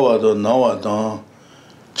Gawado Nawatan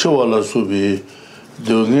Choala Subi.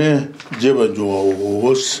 Doing Jeba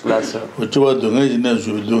was what you were doing,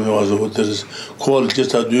 doing was what is called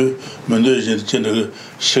just a do, Mendoza,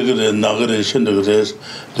 sugar and nugget,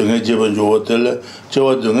 doing Jeba Hotel,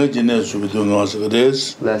 Joa doing should be doing was it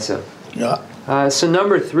is. Yeah. So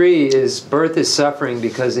number 3 is birth is suffering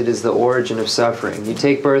because it is the origin of suffering. You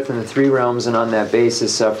take birth in the 3 realms, and on that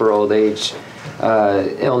basis suffer old age,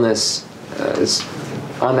 illness.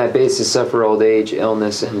 On that basis suffer old age,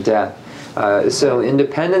 illness, and death. So in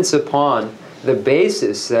dependence upon the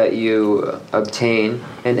basis that you obtain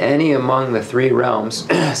in any among the 3 realms,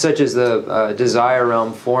 such as the desire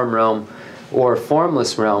realm, form realm, or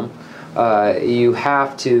formless realm, you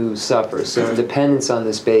have to suffer. So in dependence on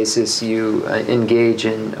this basis, you engage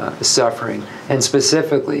in suffering, and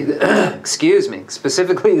specifically,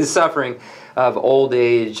 specifically the suffering of old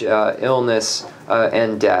age, illness,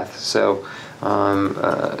 and death. So,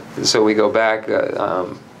 so we go back.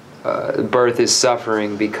 Birth is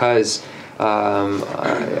suffering because from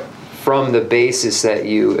the basis that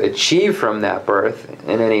you achieve from that birth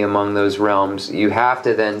in any among those realms, you have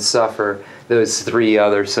to then suffer those 3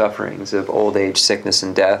 other sufferings of old age, sickness,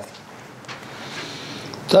 and death.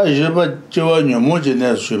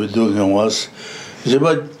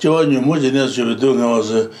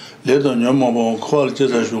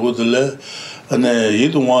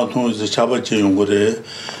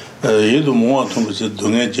 Yidu Moa Tumbi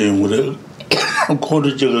Dunga Jimure,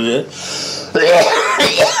 Cordu Jiggle,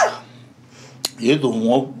 Yidu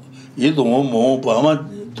Mo Bama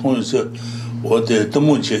Tonis, what the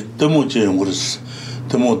Tamuche was,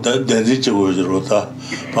 Tamu Denzichi was Rota,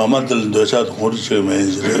 Bama del Dosat Hortiche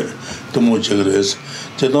Mains, Tamuche,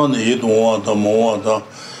 Tedon Yidu Moa, Moa,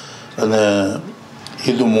 and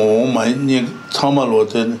Yidu Mo, my Nick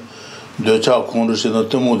Tamaloten. The child condition of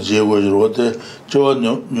Timoji was wrote, Joe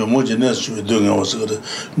Numuji doing also.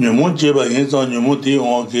 Numuji against on Numuti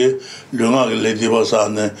Onke, Luna Lady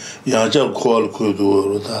Basane, Yaja call Kudu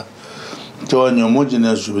Rota. Joe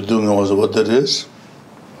Numuji should be doing also what that is.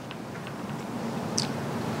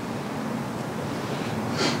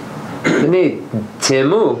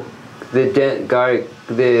 Timu, the guy.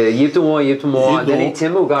 The Yiptumo, then he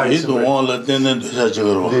Timu got it. Don't want let them do such a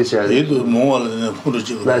girl. He do more than a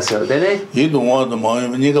Puruchi. That's so, then he don't want the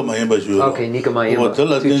Nika Mayamba. Okay, Nika Mayamba. What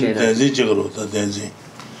tell us Tenzin, Tenzin.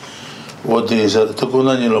 What is a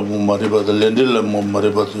Takunanila Mumariba, the Lendilla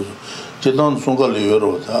Mumariba, Chetan Sungali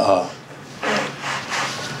Yorota.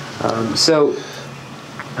 So,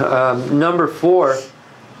 number 4.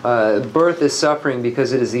 Birth is suffering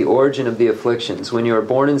because it is the origin of the afflictions. When you are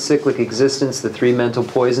born in cyclic existence, the 3 mental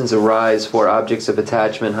poisons arise for objects of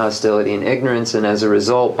attachment, hostility, and ignorance, and as a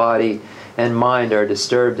result, body and mind are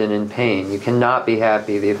disturbed and in pain. You cannot be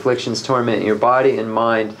happy. The afflictions torment your body and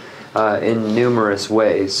mind in numerous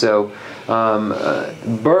ways. So,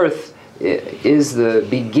 birth is the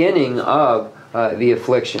beginning of the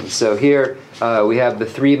affliction. So here we have the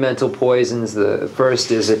 3 mental poisons. The first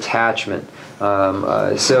is attachment.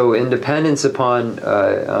 So in dependence upon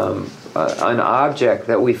an object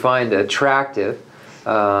that we find attractive,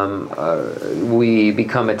 we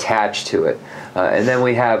become attached to it. And then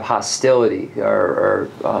we have hostility, or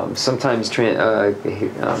sometimes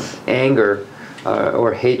anger,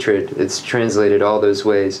 or hatred. It's translated all those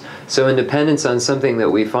ways. So in dependence on something that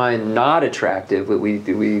we find not attractive, that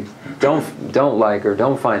we don't like or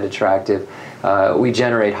don't find attractive, we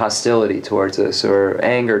generate hostility towards us or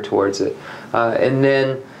anger towards it. And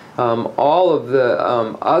then all of the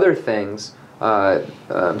other things,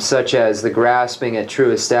 such as the grasping at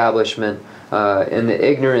true establishment, and the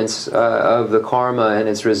ignorance of the karma and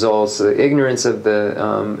its results, the ignorance of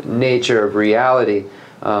the nature of reality,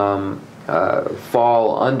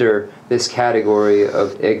 fall under this category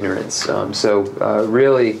of ignorance. So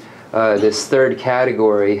really, this third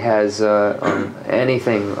category has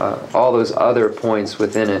anything, all those other points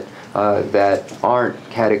within it that aren't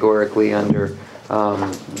categorically under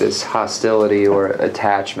this hostility or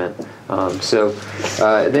attachment. So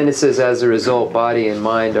then it says, as a result, body and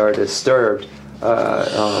mind are disturbed,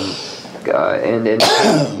 and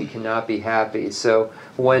we cannot be happy. So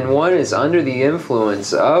when one is under the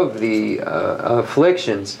influence of the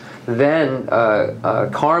afflictions, then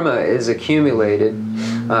karma is accumulated,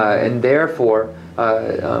 and therefore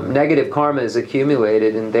negative karma is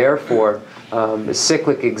accumulated, and therefore the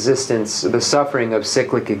cyclic existence, the suffering of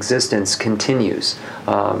cyclic existence continues.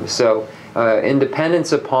 So in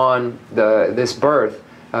dependence upon this birth,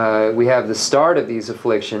 we have the start of these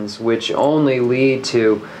afflictions, which only lead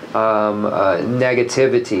to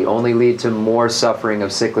negativity, only lead to more suffering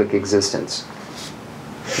of cyclic existence.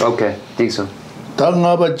 Okay, Disun.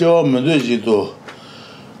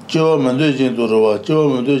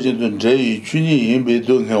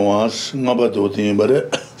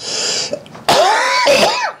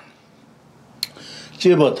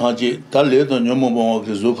 Cheba Tanji, Taleto Nomo,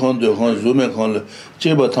 Zukan, the Zumekan,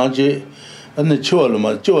 Cheba Tanji, and the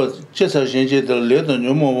Cholma, Chesa Shenji, the Leto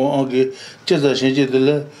Nomo, Chesa Shenji,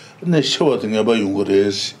 the Neshoting about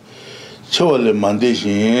Yungures, Chole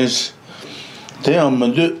Mandations, they are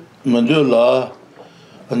Mandula,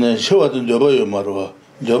 and then Showat and Jobayo Marwa,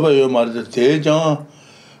 Jobayo Mar the Tejan,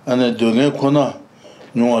 and then Dunga Kona,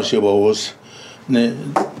 Noa Sheba was,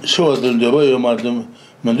 Showat and Jobayo Mardum.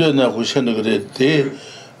 Mandana Hushenagre,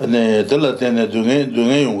 and the Latena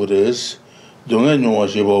Dunga Yungres, Dunga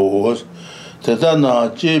Nuashiba was,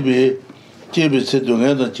 Tatana Chibi said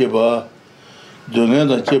Dunga Chiba,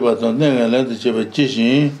 Nengaland Chiba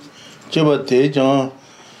Chishin, Chiba Tejan,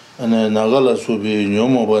 and then Nagala Subi,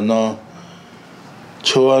 Yomobana,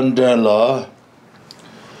 Chuan La,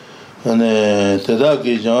 and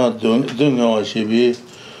Tadaki Jan, Dunga Shibi,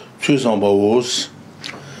 Chusamba was.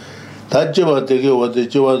 Tachiba take what they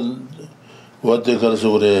call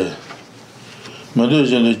so.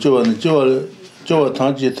 Madujan, Joa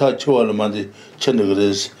Tanji, Tachual Mandi,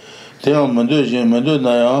 Chenegres. They are Madujan,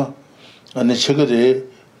 Madunaya, and the Chigare,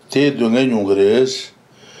 Te Dunganugres.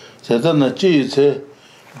 Satana cheese,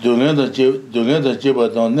 Dungada Jiba,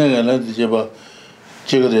 Nengaland Jiba,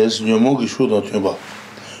 Chigres, Numugi Shuda Tuba.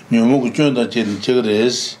 Numugi Junda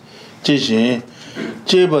Chigres, Chishin,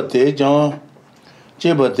 Jiba Tejan.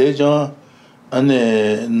 Cheba Tejan, and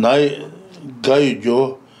Nai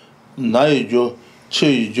Gaijo, Naijo,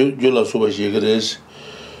 Chi Jula Subashigres,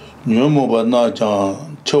 Numuba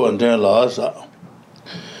Najan, Chowan Lasa.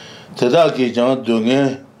 Tadaki Jan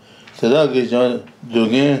Dunga,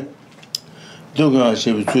 Dunga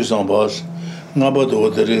Ship Chusambas, Nabado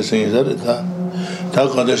what the racing is at it.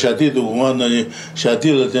 Taka the Shati to Gumana,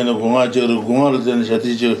 Shati Latin of Gumaja, Gumala, and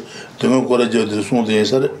Shati, Dunga the Sunday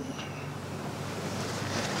is at it.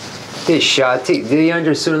 Shati, do you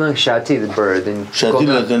understand Shati the bird? Shati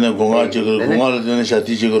la tene gonga tene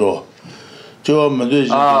Shati chigro. Jo mande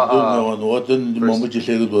do what the mamuchi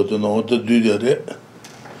lego do no what do there.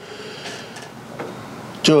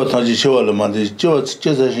 Jo taji shawala mande jo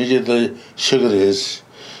chesa shinje the shigres.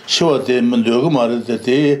 Shawa te mando mare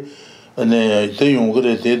te ane te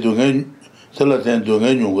yungre te dunga tela ten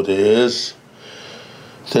dunga yungres.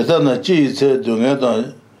 Tetana chi te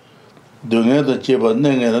dunga Dunga the Chiba,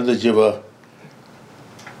 Nanga the Chiba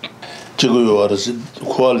Chiguaras,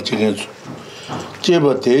 quality against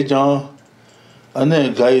Chiba Tejan, and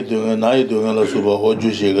then Guy doing an eye doing a suba, what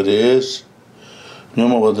you shigres,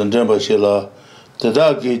 Numa than Jamba Shilla,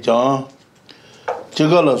 Tadaki Jan,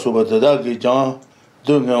 Chigala suba, Tadaki Jan,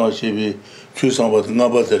 Dunga Shibi, choose some what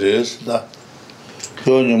number there is, that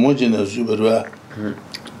you're Mujin as super.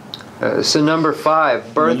 So number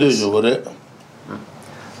 5, birth is...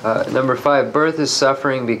 Number 5, birth is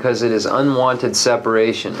suffering because it is unwanted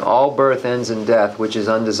separation. All birth ends in death, which is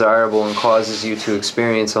undesirable and causes you to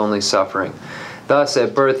experience only suffering. Thus,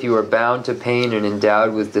 at birth, you are bound to pain and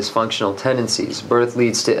endowed with dysfunctional tendencies. Birth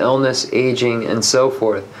leads to illness, aging, and so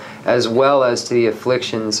forth, as well as to the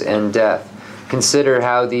afflictions and death. Consider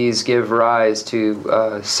how these give rise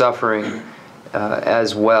to suffering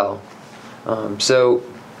as well. Thus,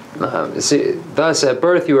 at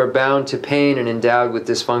birth, you are bound to pain and endowed with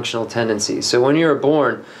dysfunctional tendencies. So when you are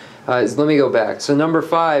born, let me go back. So number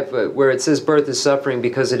 5, where it says birth is suffering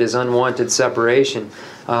because it is unwanted separation.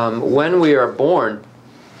 When we are born,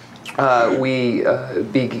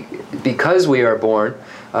 because we are born,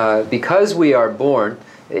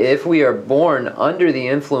 if we are born under the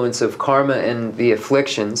influence of karma and the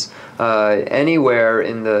afflictions, anywhere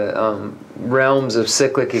in the realms of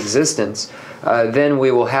cyclic existence, then we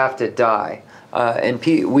will have to die.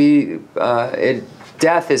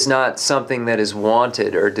 Death is not something that is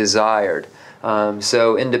wanted or desired.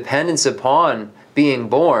 So in dependence upon being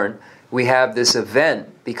born, we have this event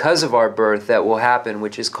because of our birth that will happen,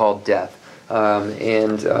 which is called death.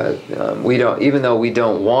 We don't, even though we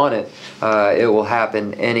don't want it, it will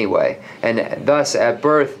happen anyway. And thus, at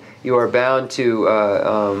birth, you are bound to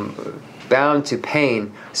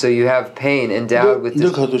pain. So you have pain endowed with this.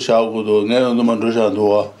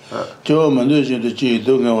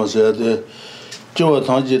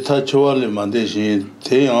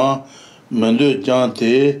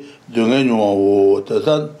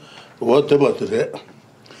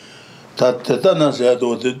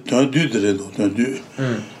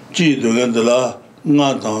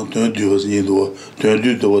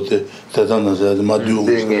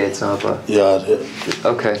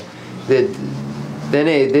 Okay. Then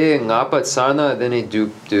ngapat sana, then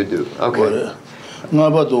do. Okay.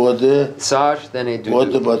 Saj, then do.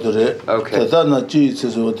 Okay.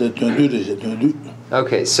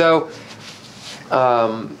 Okay. So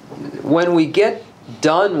when we get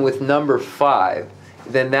done with number 5,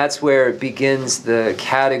 then that's where it begins the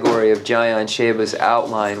category of Jayan Sheba's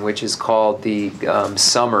outline, which is called the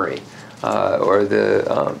summary, or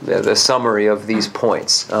the summary of these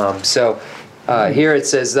points. Here it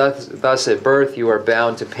says, thus at birth you are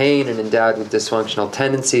bound to pain and endowed with dysfunctional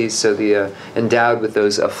tendencies, so endowed with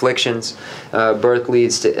those afflictions. Birth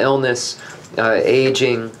leads to illness,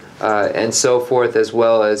 aging, and so forth, as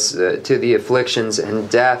well as to the afflictions and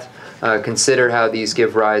death. Consider how these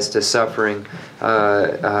give rise to suffering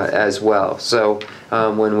as well. So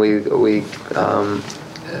when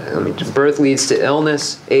birth leads to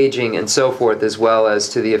illness, aging, and so forth, as well as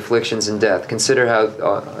to the afflictions and death. Consider how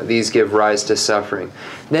these give rise to suffering.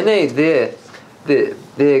 Nene the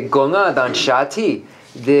gonga dan shati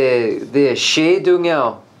the she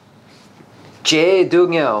dungyo je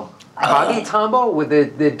dungyo kagi tambo with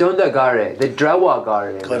the donda gare, the drawa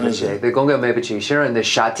gare, the gonga mebichi sharon the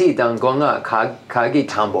shati dan gonga kagi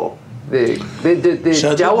tambo the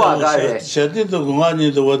jawa gare shati the gonga ni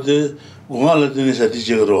the what the gonga latini shati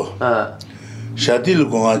jigro shati lu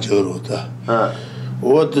gonga jigro ta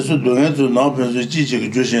what the su dunga to now pensu ji ji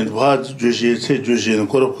jushin ba jushi se jushin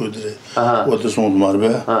korop kudre what the song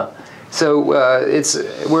marbe. So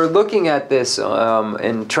we're looking at this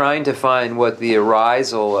and trying to find what the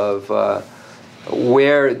arisal of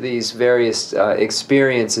where these various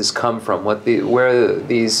experiences come from, where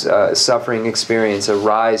these suffering experiences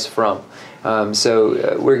arise from.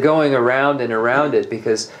 So we're going around and around it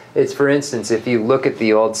because it's, for instance, if you look at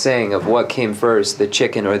the old saying of what came first, the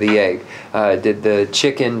chicken or the egg. Did the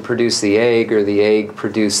chicken produce the egg or the egg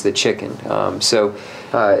produce the chicken?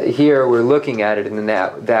 Here we're looking at it in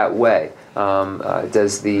that way.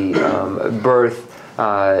 Does the birth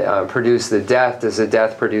produce the death? Does the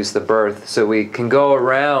death produce the birth? So we can go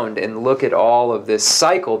around and look at all of this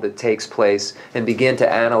cycle that takes place and begin to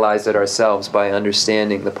analyze it ourselves by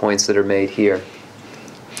understanding the points that are made here.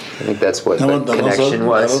 I think that's what the connection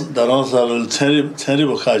was.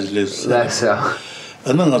 That's so.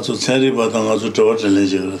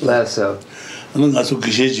 Less so.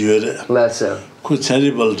 Less so.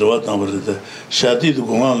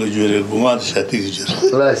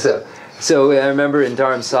 Less so. So I remember in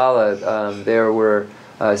Dharamsala, there were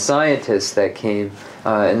scientists that came,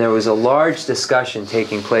 and there was a large discussion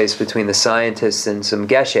taking place between the scientists and some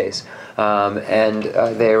geshes, and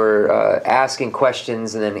they were asking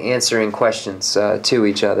questions and then answering questions to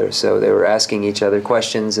each other. So they were asking each other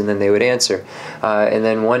questions and then they would answer. And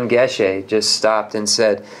then one geshe just stopped and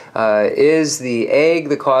said, is the egg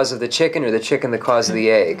the cause of the chicken or the chicken the cause of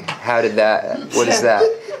the egg? What is that?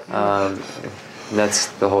 And that's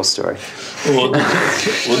the whole story.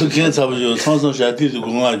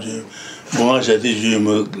 It's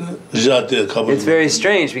very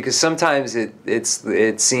strange because sometimes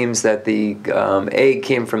it seems that the egg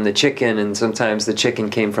came from the chicken and sometimes the chicken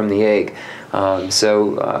came from the egg.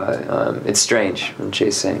 So it's strange, Rinpoche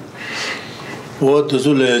is saying.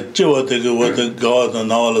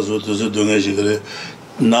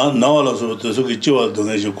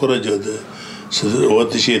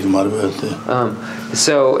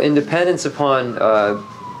 So in dependence upon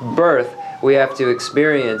birth, we have to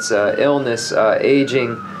experience illness,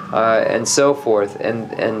 aging, and so forth,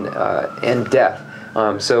 and death.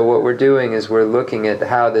 So what we're doing is we're looking at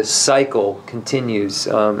how this cycle continues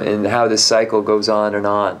and how this cycle goes on and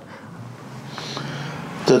on.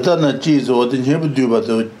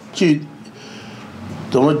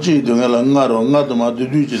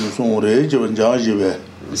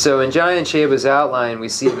 So in Giant Cheba's outline, we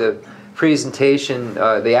see the presentation,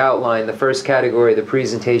 the outline, the first category, the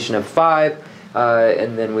presentation of 5,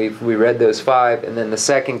 and then we read those 5, and then the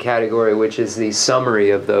second category, which is the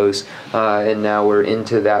summary of those, and now we're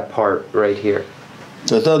into that part right here.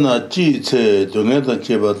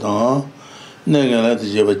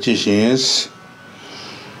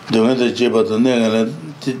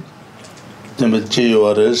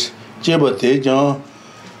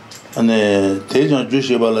 ane 대전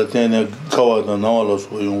주시발라 때네 가와도 나와서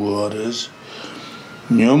용거res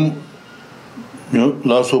뇽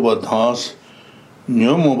라소바 다스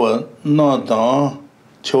뇽모바 나다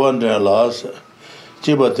쳐완데라스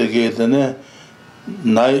제바데게드네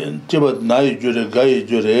나이 주레 가이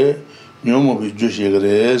주레 뇽모비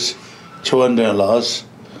주시그레스 쳐완데라스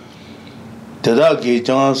대다기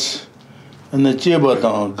장스 ane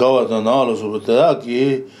제바다 가와도 나와서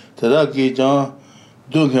대다기 장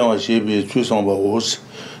So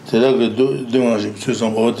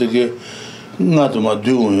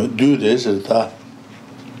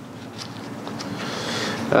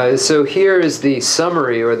here is the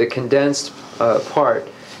summary or the condensed part.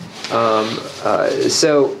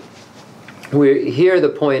 So here the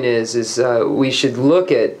point is we should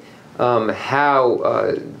look at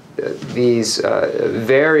how these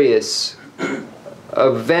various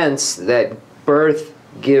events that birth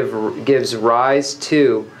gives rise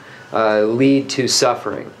to lead to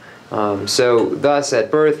suffering. So thus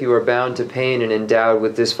at birth you are bound to pain and endowed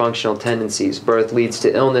with dysfunctional tendencies. Birth leads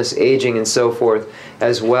to illness, aging, and so forth,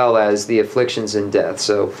 as well as the afflictions and death.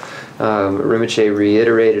 So Rinpoche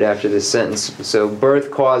reiterated after this sentence, so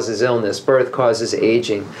birth causes illness, birth causes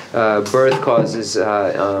aging, birth causes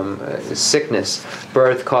sickness,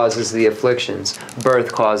 birth causes the afflictions,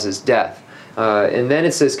 birth causes death. And then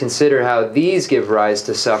it says, consider how these give rise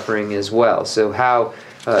to suffering as well. So how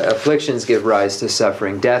afflictions give rise to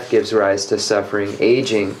suffering, death gives rise to suffering,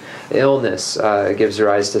 aging, illness gives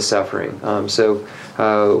rise to suffering. So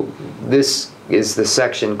this is the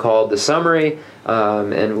section called the summary,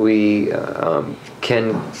 and we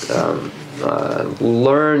can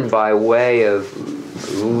learn by way of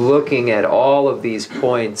looking at all of these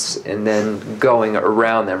points and then going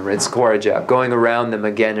around them. It's Korajab, going around them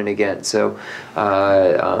again and again. So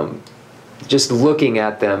just looking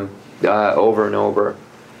at them over and over.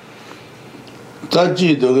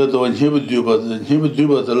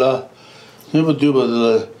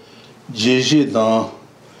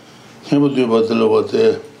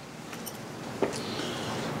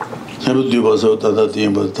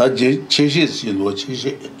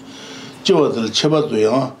 저들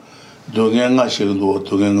쳐봐도요. 동행아 시도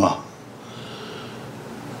동행아.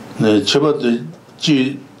 네, 쳐봐도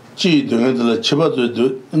지 동행들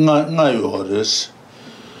쳐봐도 나요레스.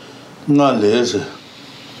 나레스.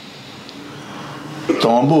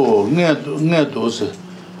 동부 내도스.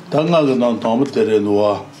 당가가 난 동부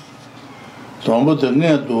때려놓아. 동부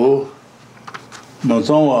때내도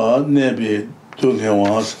먼저와 내비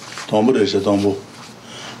동행와 동부에서 동부.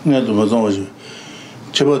 내도 먼저와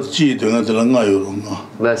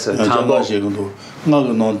Lesser,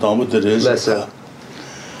 Lesser.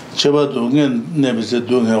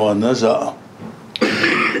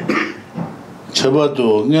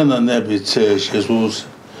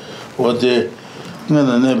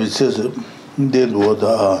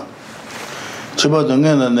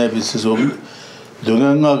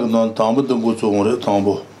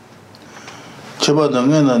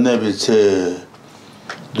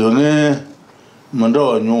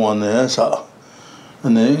 Mandra nyuane sa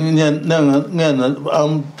ne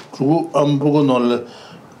am bugunol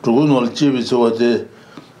chibi sote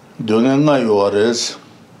donga ngayores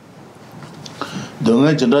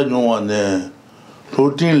donga janda nyuane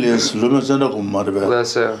routine les lumesana kumarbe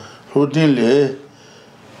routine le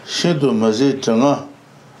shido mazi tanga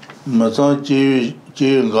mazan ji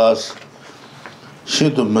gas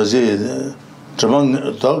Shitu Mazi, Jamang,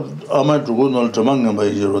 Ama Drugunal Jamanga by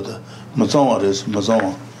Jirota, Mazama is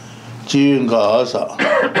Mazama, Jinga Asa,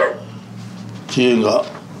 Jinga,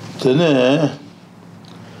 Tene,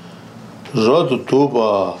 Rod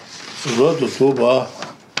Tuba,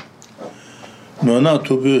 Mana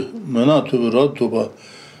to be Rod Tuba,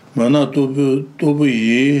 Mana to be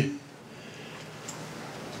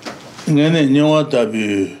Nene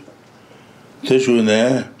Nyawatabi,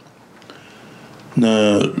 Teshune.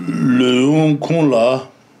 Le Yon Kon la,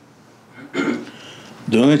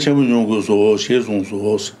 de un Chenmo Yongo, chez son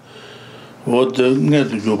sauce. What the net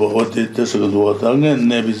job, what the Tesla water, and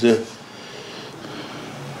never say.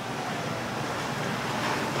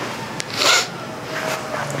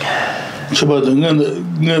 Chabot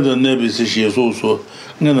never never say she is also,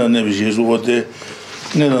 never never she is what they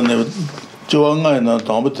never Joanga and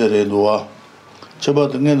Tombatere Loa.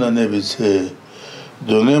 Chabot never say.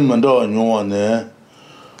 Dongé Manda Yuane,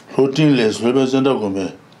 routine les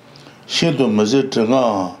representatives, Shinto Mazi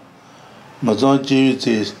Tranga, Mazan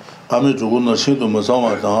Jivitis, Ami Juguna Shinto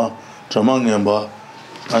Mazamata, Jamangamba,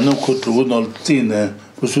 and no Kutugunal Tine,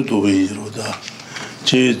 Usutu Viruda,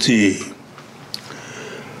 Jiviti.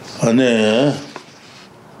 Ane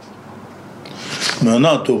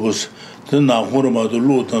Manatobus, the Nahurma to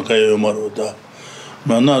Lutan Kayomaruda,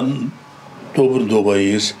 Manat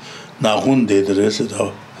Tobundobais. Nahun de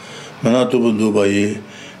Reseta, Manatubu Dubai,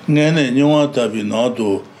 Nene Nyawatabi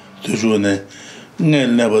Nado, Tujune,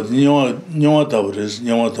 Nen never Nyawatabaris,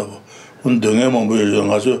 Nyawatabo, Undungamon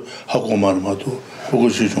Hasu, Hakomar Matu,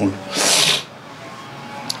 Fukushun.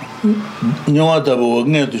 Nyawatabo,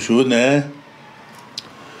 Nen to Shune,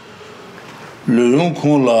 Luyun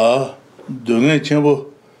Kula, Dunga Chenmo,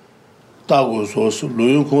 Tago sauce,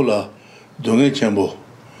 Luyun Kula, Dunga Chenmo,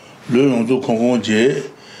 Luyun to Kongonje.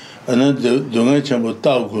 And then the Chenmo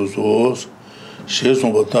Tagos, she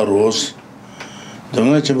son Taros. The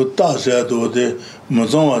Chenmo Tasia do the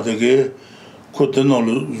Mazama de Gay, Cotano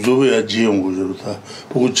Zubia Gion Gujuta,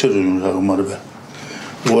 who children have Marbe.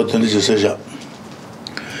 What an is a seja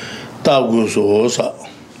Tagos,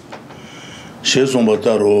 she son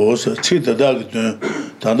Taros, Chita Dagton,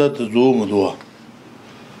 Tanda to Zumudua.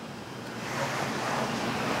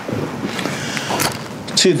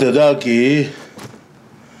 Chita Daki.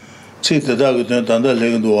 Chita Dag Tanda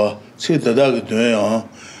Legua, Chita Dag Tuan,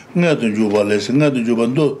 Nathan Jubales, Nathan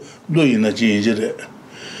Jubando, doing a change.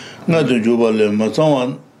 Nathan Jubale,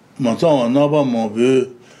 Mazawan, Naba Mobu,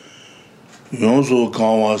 Yonso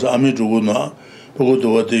Kawas, Ami Juguna,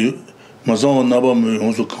 Pogoto, Mazawan Naba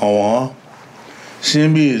Yonso Kawa,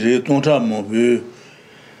 Simbi, Toncha Mobu,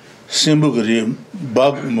 Simbugri,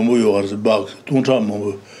 Bag Mobu, Bag, Toncha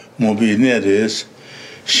Mobi, Neres,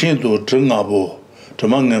 Shinto Trangabo.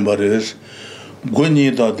 Tamangambares,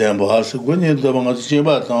 Gwini da Dambas, Gwini da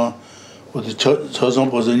Bangazibatan, with the Chosan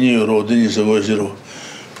Posani road in Sagosiro,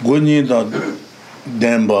 Gwini da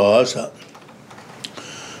Dambas,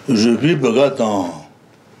 Je vis Bagatan,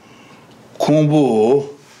 Combo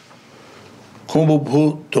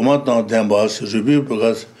Tomatan Dambas, Je vis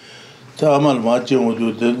Bagas, Tamal Machi,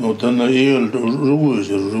 Utana Rugu,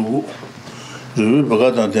 Je vis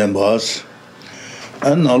Bagatan Dambas,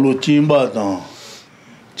 and Nalu Chimbatan.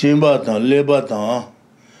 Chimbatan, Lebatan,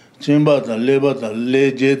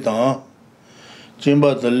 Lejetan,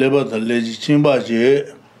 Chimbatan, Lebatan, Leji,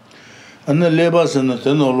 Chimbaje, and the Lebas and the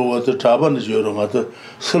Tenolo at the Traban is your matter,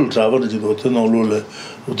 still Traban is your Tenolo,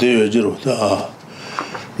 Uteo,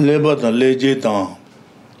 Lebatan, Lejetan,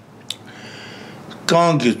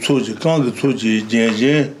 Kangi Tsuji,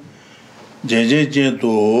 Jenje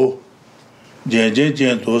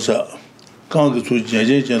Gentosa, Kangi Tsuji,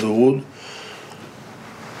 Jenje Gento,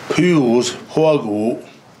 Pius, Huagu,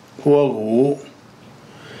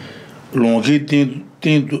 Longitin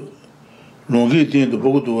de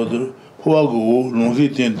Bogoto, Huagu,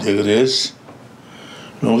 Longitin de Gres,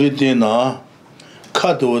 Longitina,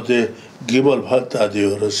 Catote, Gibal Pata de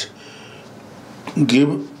Horas,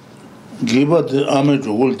 Gibat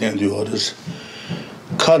Amajul ten de Horas,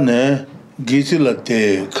 Cane,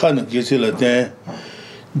 Gisilate,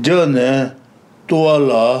 Jane,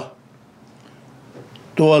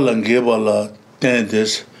 Toala Gebala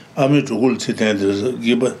tendes, Ami Tugul tendes,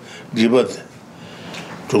 Gibat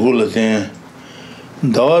Tugula ten,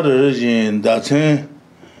 Dawar Regine, Datin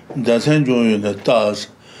Join the Tas,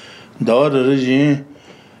 Dawar Regine,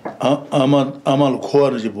 Amal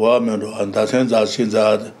Corji Boamero, and Datin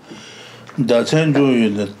Zasinzad, Datin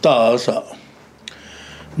Join the Tas,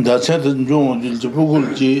 Datin Join the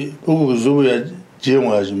Pugul Zuya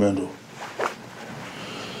Jimajmendo.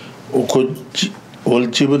 All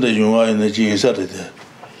cheaper than you are in the Jin Saturday.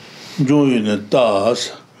 중유는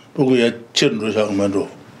다스 보고야 찐로 상만도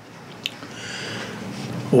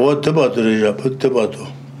어때봐도야 버텨봐도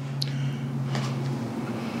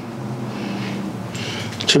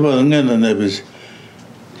집안 내는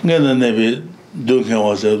내비 두경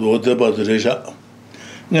와서 어때봐도야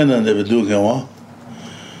내는 내비 두경 와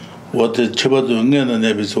어때 집안도 내는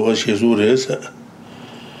내비서 와시수래서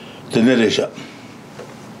되내래샤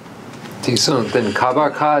Decent. Then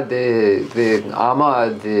Kabaka the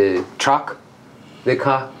Ama the truck the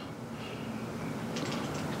car.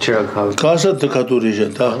 Chiraka. Casa de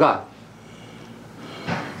Caturija. Ga.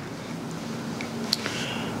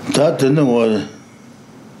 That didn't was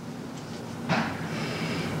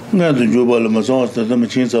not the Jubal Amazons that the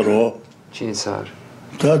machines are all. Chinsar.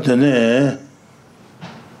 That didn't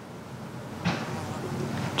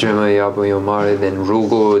Jema Yabu Yomari then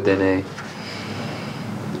Rugo then a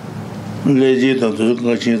Lazy to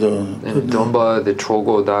Gachito. and Domba the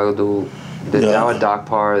Trogo Dagadu the Dawa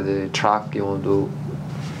Dakpar the truck you want do.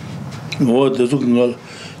 What the Zukangal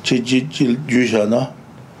Chichi Jushana?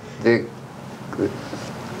 The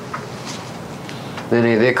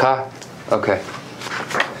then the car. Okay.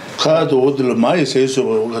 Car to what the my says of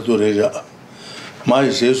Catureja.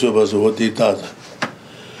 My says of us what it does.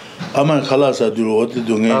 Aman Kalasa do what the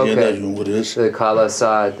doing is. The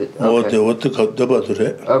Kalasa. Okay. What the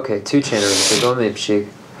Katabatre. Okay, 2 channels. So don't make shake.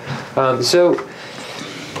 So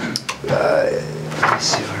let's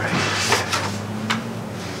see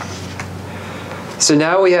So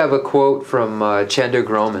now we have a quote from Chenda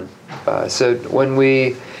Groman.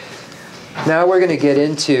 Now we're going to get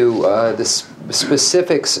into the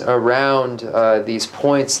specifics around these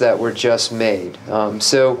points that were just made.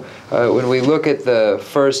 When we look at the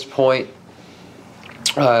first point,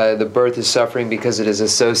 the birth is suffering because it is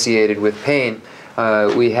associated with pain,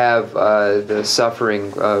 we have the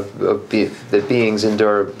suffering that beings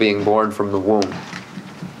endure being born from the womb.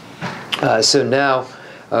 So now,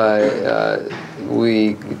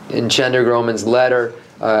 we in Chandra Groman's letter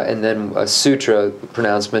and then a sutra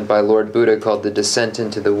pronouncement by Lord Buddha called the Descent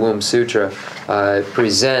into the Womb Sutra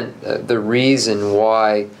present the reason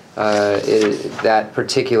why that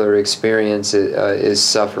particular experience is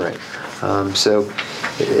suffering. So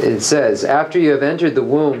it says, after you have entered the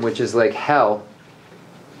womb, which is like hell,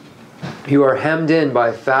 you are hemmed in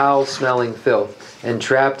by foul-smelling filth and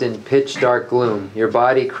trapped in pitch-dark gloom. Your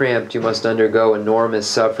body cramped, you must undergo enormous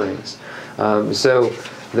sufferings.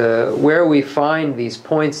 Where we find these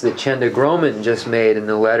points that Chenda Groman just made in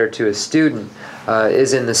the letter to a student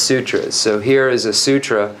is in the sutras. So here is a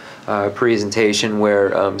sutra presentation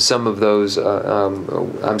where some of those,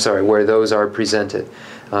 where those are presented.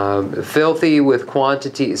 Filthy with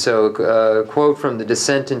quantity. So a quote from the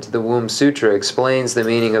Descent into the Womb Sutra explains the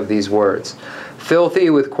meaning of these words. Filthy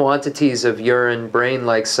with quantities of urine,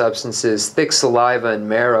 brain-like substances, thick saliva and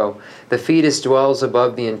marrow, the fetus dwells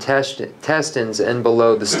above the intestines and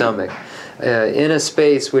below the stomach, in a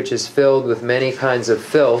space which is filled with many kinds of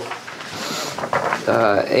filth,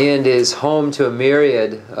 and is home to a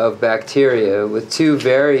myriad of bacteria with 2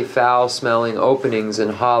 very foul-smelling openings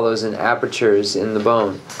and hollows and apertures in the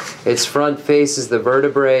bone. Its front faces the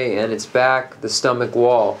vertebrae and its back the stomach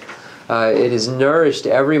wall. It is nourished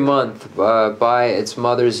every month by its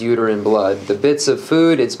mother's uterine blood. The bits of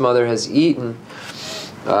food its mother has eaten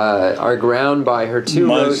are ground by her 2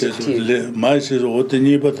 rows of teeth. Okay.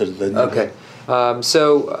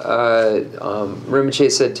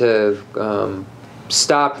 Rinpoche said to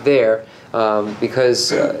stop there because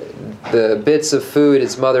the bits of food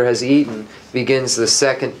its mother has eaten begins the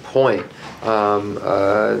second point.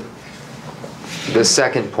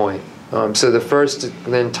 So the first,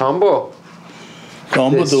 then Tambo.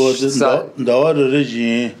 Tambo Then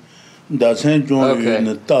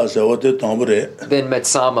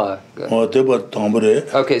Metsama.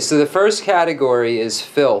 Okay, so the first category is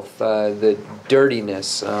filth, the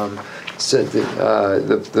dirtiness,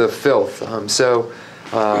 the filth.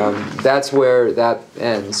 That's where that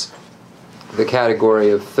ends, the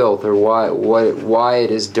category of filth, or why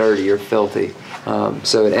it is dirty or filthy.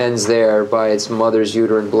 So it ends there by its mother's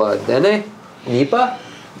uterine blood. Then Nipa?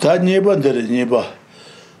 That Nipa.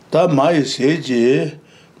 That my sage.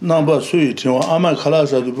 Number sui tiwa ama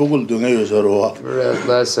khalasa du bugul dunga yosarwa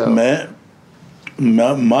me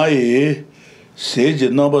mai seje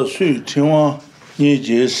number sui tiwa ni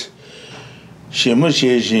jis shema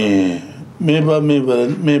sheji meba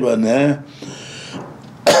ne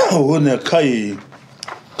one kai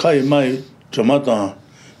mai jamata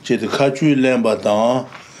je de kaju lemba da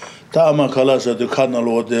ta ama khalasa du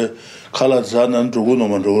kanalo de khalasa nan dugu no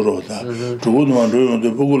man ro da dugu no man ro de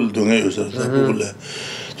bugul dunga yosarwa bugul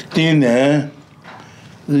Tine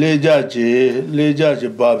lejaji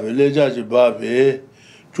babe,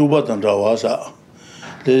 Juba than Rawasa.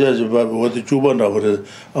 Lejaji babe, what the Juba Navre,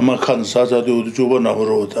 Amakan Sasa do the Juba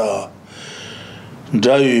Navrota.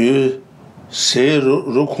 Dayu, say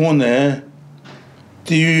Rukune,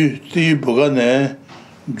 Tiu Bogane,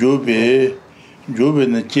 Jobe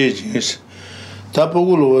ne Chejins.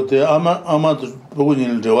 Tapugulu, the Amat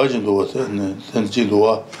Bogun Rewajin do what and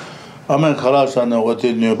Tenzin. Amen Kalasana, what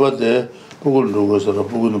they knew about the Pugun was a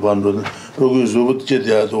Pugun Bandon, Rugus would get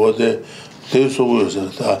there to what they so was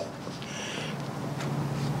at that.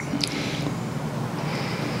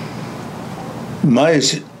 My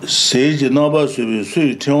sage Nova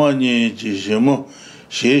Sui Tiwani Jishimo,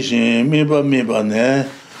 Shishin, Miba Ne,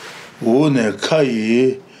 Wune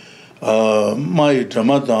Kai, my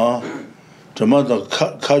Tamata,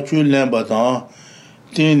 Kachu Lambatan,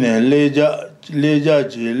 Tine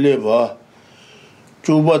Lejaji Leva,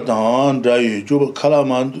 Juba Dan, Dayu, Juba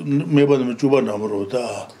Kalaman, Meba Juba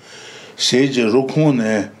Namarota, Sage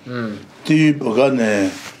Rukune, Ti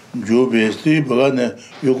Bagane, Jubis, Ti Bagane,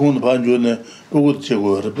 Yukun Panjune, Pugut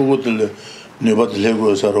Chego, Pugut Nebat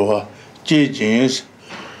Lego Saroa, Jins,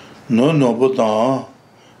 No Botan,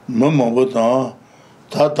 Mama Botan,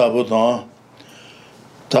 Tata Botan,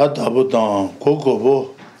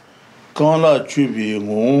 Kokobo, Kanla Chubi,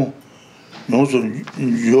 non so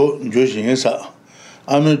yo sa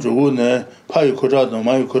ame jogo ne pai kora no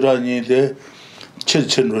mai kora ni de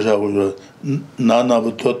chen ro sha go na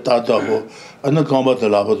bu to ta bo ana kan ba de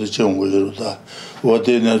la ba de chen go ro ta wo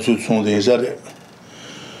de na su son de sa de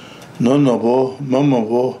no bo mama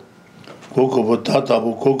bo koko bo ta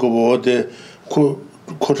bo koko bo de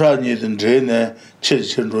kora ni de ne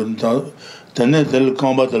chen ro ta de ne de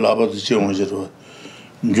kan ba de la ba de chen go ro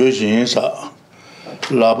yo xin sa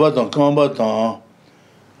Laba dans combattant,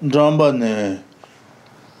 Jamba ne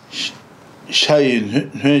Shai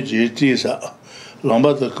Hunji Tisa,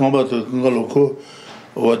 Lamba de combat de Galoco,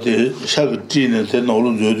 or the Shagtin and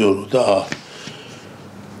Tenolun Yoda.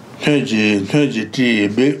 Hunji T.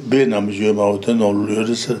 Benam Juma, Tenol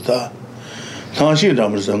Yoda. Tanshi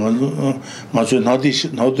Ramazan, Machu Nadish,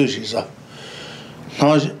 Nadushisa.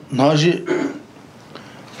 Nashi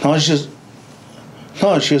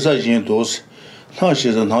Sajentos.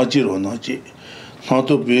 She's an Hajiro Naji. Not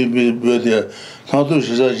to be there, not to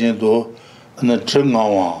she's a gento and a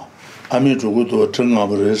Chengawa. I mean to go to a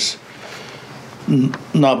Chengabaris.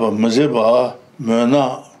 Naba Mazeba,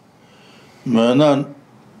 Merna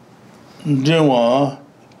Jinwa,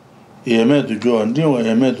 Yemeto Joan, Jinwa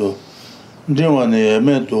Yemeto,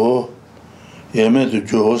 Yemeto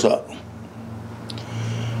Josa.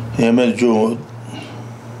 Yemeto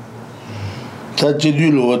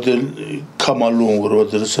Tajidulo, what the Kamalung or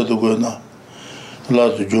the Saduguna. La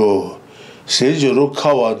Jo. Sage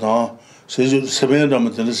Rokawa down, Sage Sevenam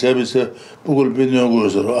and the service, Pugul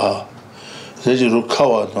Binogos or Ah. Sage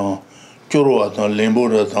Rokawa down, Joroa down,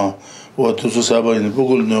 Limboda down, or to Saba in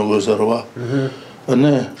Pugul Nogos or and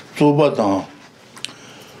then Tuba down,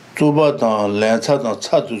 Lanza down,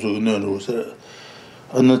 Tatu Nogos,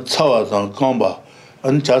 and the Tawa down, Comba,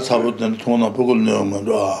 and Chatsabut and Tona Pugul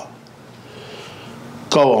Nogos.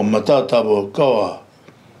 Kawa Matatabo,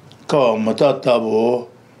 Kawa Matatabo,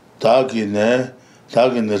 Dagine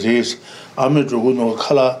Ris, Amiduno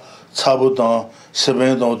Kala, Sabutan,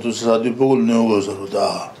 7 to Sadipul Nogos or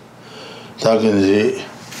Da. Dagine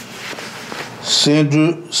Saint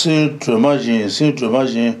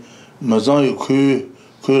Dramagin, Mazan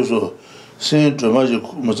Curso, Saint Dramagin,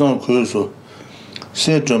 Mazan Curso,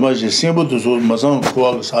 Saint Dramagin, simple to Mazan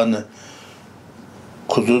Quag San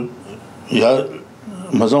could ya.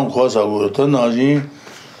 Mazan Quasago, Tanajin,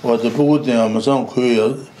 or the Pugutin, Mazan Quay,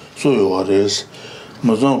 Soyoares,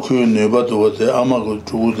 Mazan Quay, Nebato, what the Amago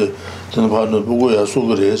to the Tanapana Puguya,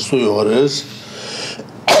 Sugres, Soyoares,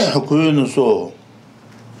 Queen so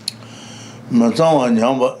Mazan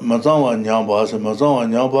Yambas, Mazan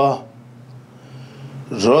Yamba,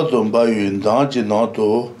 Rotom Bayu,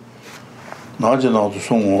 Najinato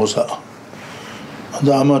Songosa, and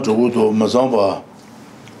the Amato Mazamba.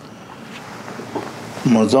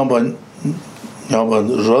 Mazamba Yaba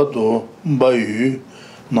Rato, Bayu,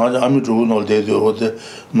 Naja Amidu, no day, or the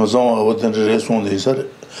Mazama, what the restaurant they said.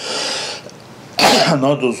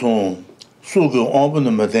 Not to son, Sugo open the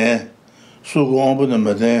Madin,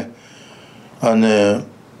 and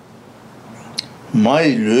my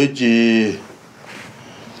Luigi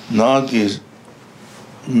Nagis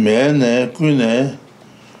Mene, Quine,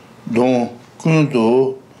 Don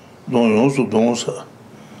Kundo, Don Yonsu Donsa.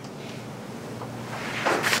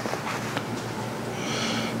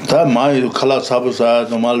 That my color sabasa,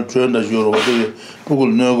 the mal train as you're Google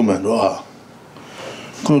Nogman.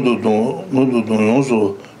 군도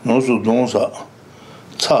용수 동사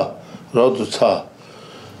차 라도 차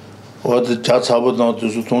어디 자차보다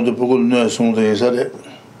또 동도 보고 내 송도 인사래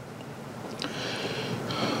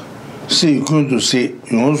시 군도 시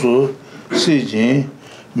용수 시진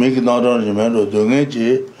매기 나라지만도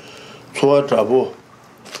동해지 초와 잡고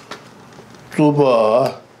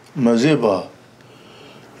tuba mazeba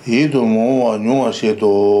yidu mowa nyunga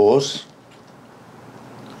shedos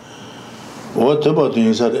wa teba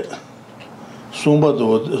din sare sumba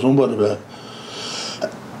ba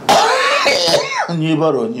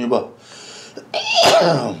niba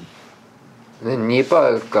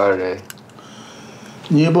nipa kare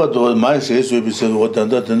niba do mai se so bi se wa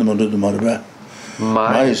tanda den man do marba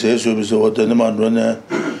mai se so bi se wa den man do ne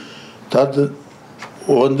tad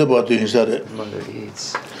Onde batu insare. Mother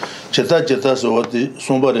eats. Cheta so what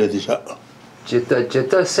sombare disha.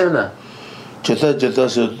 Cheta sena. Cheta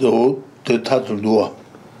so do te tatu dua.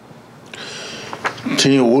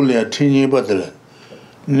 Tin ulia tin badale.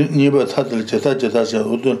 Ni ba tatle cheta so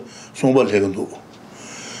udun sombal hegundu.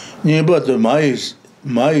 Ni ba de mai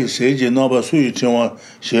seje no ba sui chwa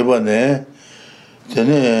sheba ne.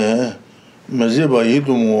 Tene mazeba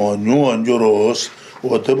yidumo nyu anjoros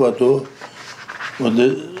ote batu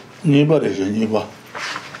niba reje niba.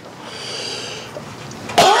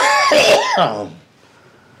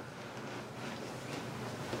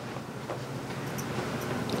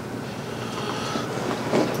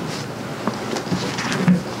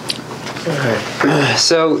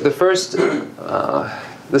 So the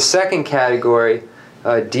second category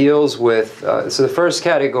deals with. So the first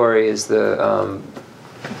category is the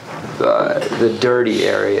dirty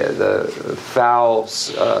area, the foul,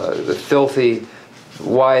 the filthy.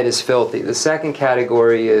 Why it is filthy. The second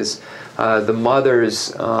category is the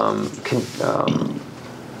mother's,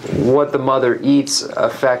 what the mother eats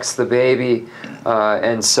affects the baby,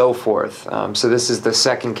 and so forth. So this is the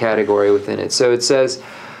second category within it. So it says,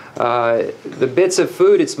 the bits of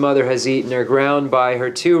food its mother has eaten are ground by her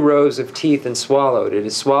 2 rows of teeth and swallowed. It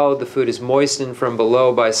is swallowed, the food is moistened from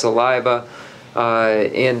below by saliva,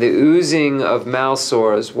 and the oozing of mouth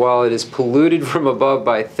sores, while it is polluted from above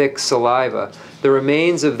by thick saliva. The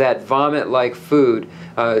remains of that vomit-like food,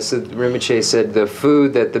 so Rinpoche said the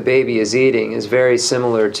food that the baby is eating is very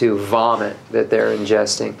similar to vomit that they're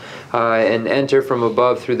ingesting, and enter from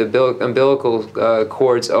above through the umbilical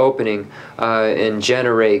cord's opening and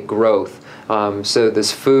generate growth. So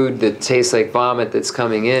this food that tastes like vomit that's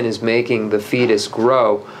coming in is making the fetus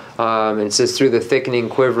grow. And it says through the thickening,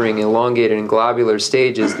 quivering, elongated, and globular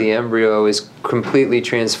stages, the embryo is completely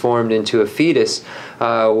transformed into a fetus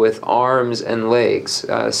with arms and legs.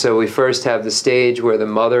 So we first have the stage where the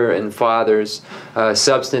mother and father's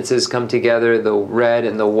substances come together, the red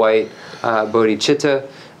and the white bodhicitta.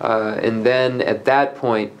 And then at that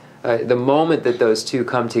point, the moment that those two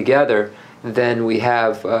come together, then we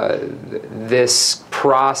have this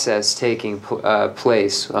process taking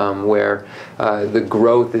place where the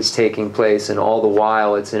growth is taking place, and all the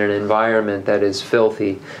while it's in an environment that is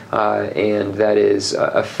filthy and that is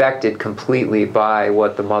affected completely by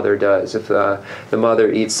what the mother does. If the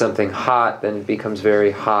mother eats something hot, then it becomes very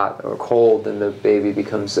hot, or cold, then the baby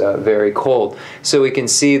becomes very cold. So we can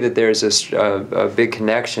see that there's a big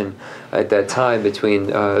connection at that time between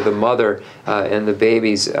the mother and the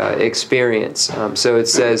baby's experience. So it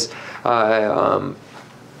says,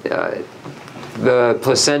 the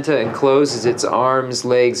placenta encloses its arms,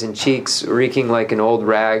 legs, and cheeks, reeking like an old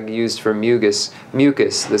rag used for mucus.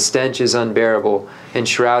 The stench is unbearable,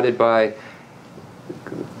 enshrouded in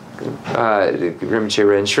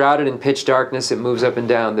pitch darkness, it moves up and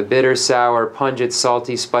down. The bitter, sour, pungent,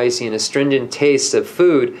 salty, spicy, and astringent tastes of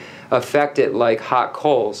food affect it like hot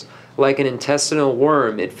coals. Like an intestinal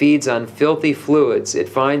worm, it feeds on filthy fluids. It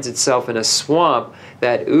finds itself in a swamp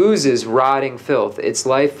that oozes rotting filth. Its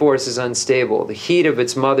life force is unstable. The heat of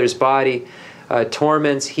its mother's body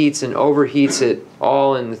torments, heats, and overheats it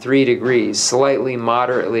all in 3 degrees, slightly,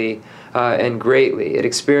 moderately, and greatly. It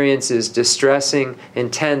experiences distressing,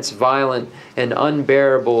 intense, violent, and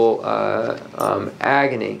unbearable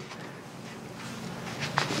agony.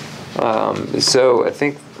 So I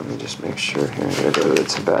think, let me just make sure here. I gotta go to the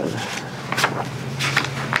Tibetan.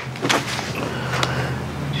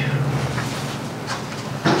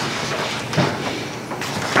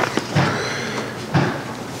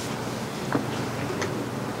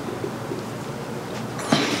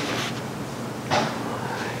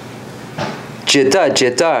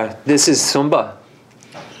 Jeta. This is Sumba.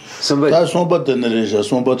 Sumba tenereja,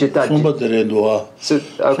 Sumba terendoa. So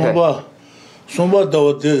okay. Sumba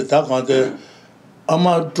dawote takante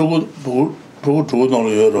ama tugu no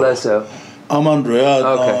yoro. Leso.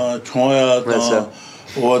 Amandrea, Choya,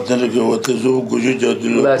 what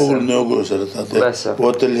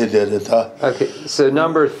Okay, so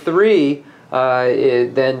number 3,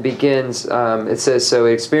 it then begins, it says, so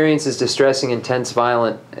it experiences distressing, intense,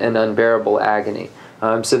 violent, and unbearable agony.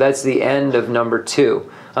 So that's the end of number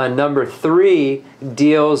 2. Number 3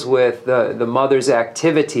 deals with the mother's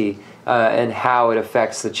activity and how it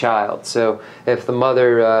affects the child. So if the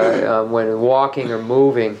mother, when walking or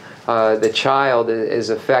moving, the child is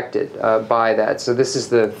affected by that. So this is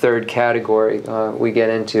the 3rd category we get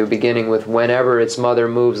into, beginning with whenever its mother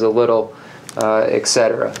moves a little,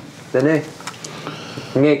 etc. Dene?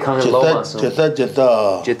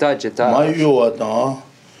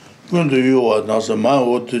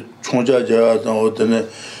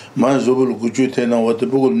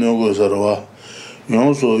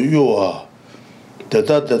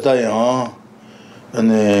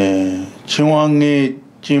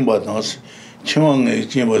 Jimba dance, Chiwang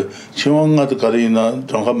the Karina,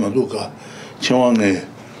 Janghamaduka, Chiwang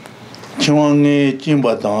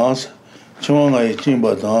Jimba dance, Chiwang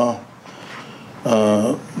Jimba dance,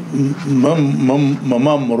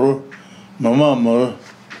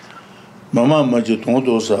 Mama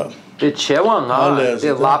Majitondosa. The Chewang,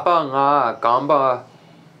 the Lapa,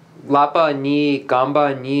 Lapa ni,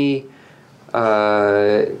 Gamba ni,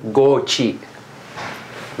 Gochi.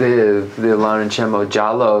 The Lamrim Chenmo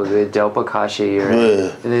Jalo, the Delpa Kashi,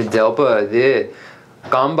 the Delpa, the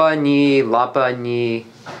Gamba ni, Lapa ni,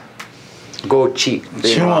 Gochi.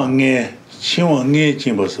 Chiwang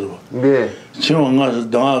Chimbasro. Chiwang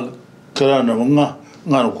Dang Karana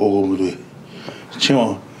Nan Kogu.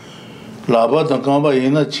 Chiwang Laba the Gamba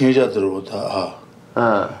in a Chinjatro.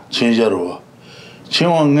 Chinjaro.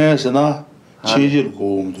 Chiwang Nesana, Chinjil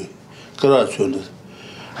Gomde. Karachundas.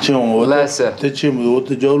 So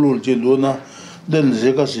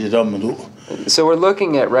we're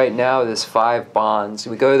looking at right now this 5 bonds.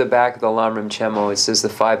 We go to the back of the Lamrim Chenmo. It says the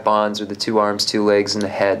 5 bonds are the 2 arms, 2 legs, and the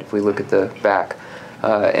head. If we look at the back,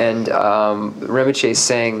 and Rinpoche is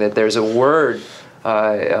saying that there's a word.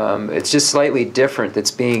 It's just slightly different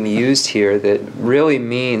that's being used here that really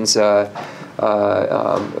means.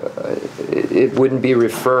 It wouldn't be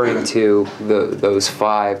referring to those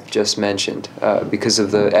 5 just mentioned because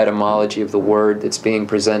of the etymology of the word that's being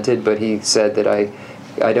presented. But he said that I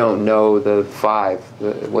don't know the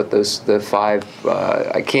 5, what the 5.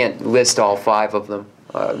 I can't list all 5 of them.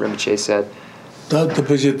 Rinpoche said.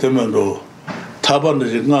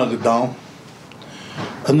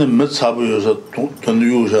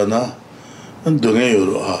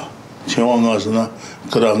 Chiwangazna,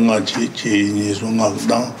 Karanga Chi,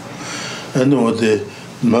 Sungak and what the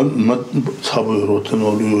Sabu Rotano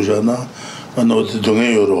Lujana, and what the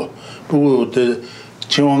Dungero, who the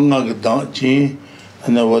Chiwanga Chi,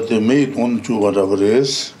 and what they made on to whatever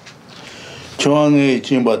is. Chiwang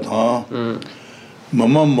Chimbata,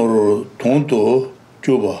 Mamamoro Tonto,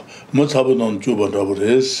 Juba, Mutsabanon Juba whatever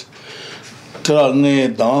is. Karanga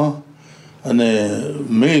Dan, and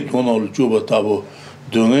made on Juba Tabo.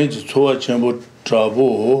 Dunga Choa Chenmo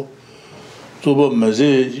Trabo, Tuba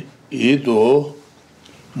Maze Ido,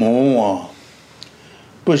 Moa,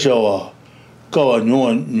 Pushawa, Kawa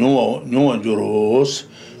Nuan Juros,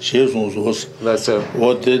 Shezons. That's so.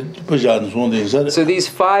 What did Pujan Sunday? So these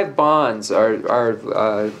 5 bonds are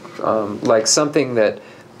like something that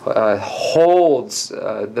holds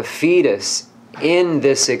the fetus in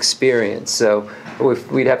this experience. So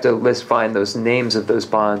we'd have to find those names of those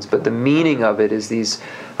bonds, but the meaning of it is these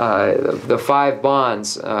the 5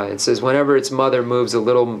 bonds. It says whenever its mother moves a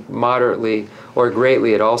little, moderately, or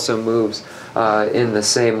greatly, it also moves in the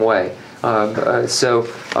same way. If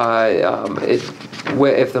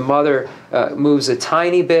the mother moves a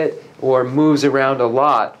tiny bit or moves around a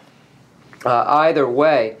lot, either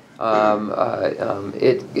way,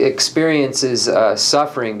 it experiences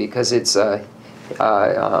suffering because it's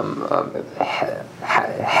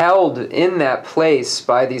held in that place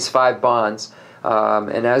by these 5 bonds,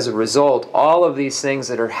 and as a result, all of these things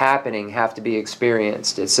that are happening have to be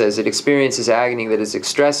experienced. It says it experiences agony that is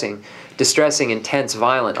distressing, intense,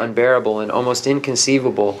 violent, unbearable, and almost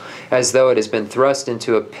inconceivable, as though it has been thrust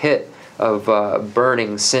into a pit of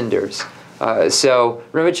burning cinders. So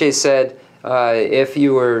Rinpoche said, if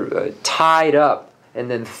you were tied up and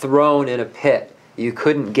then thrown in a pit, you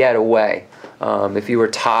couldn't get away. If you were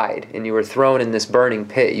tied and you were thrown in this burning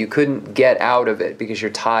pit, you couldn't get out of it because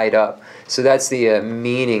you're tied up. So that's the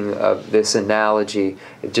meaning of this analogy.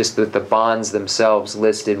 Just that the bonds themselves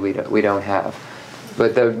listed we don't have.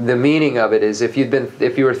 But the meaning of it is if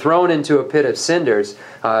you were thrown into a pit of cinders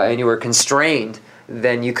and you were constrained,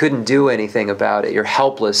 then you couldn't do anything about it. You're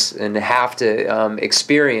helpless and have to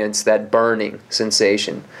experience that burning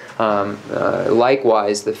sensation.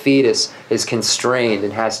 Likewise, the fetus is constrained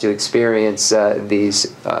and has to experience these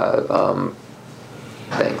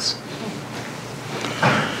things.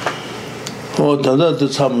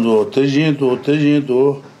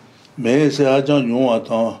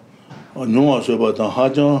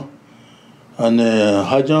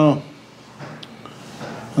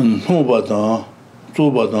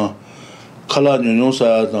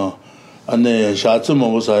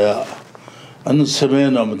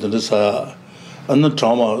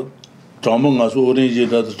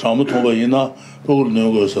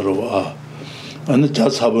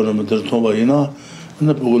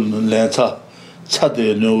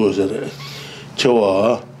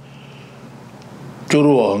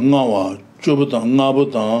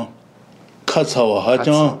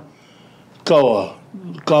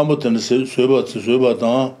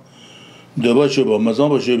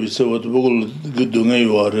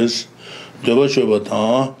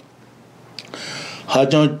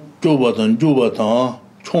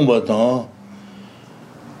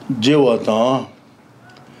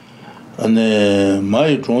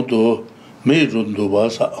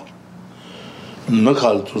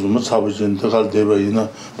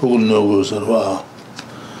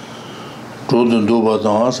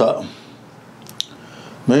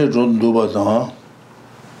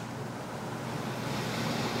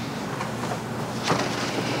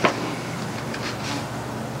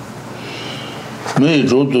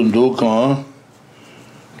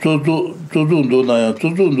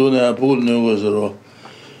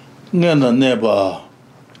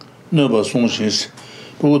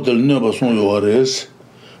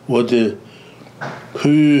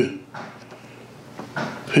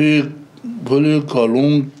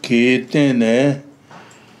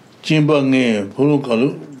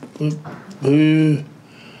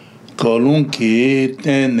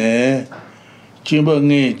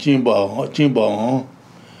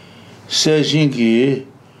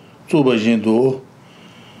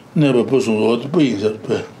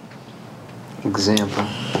 Example.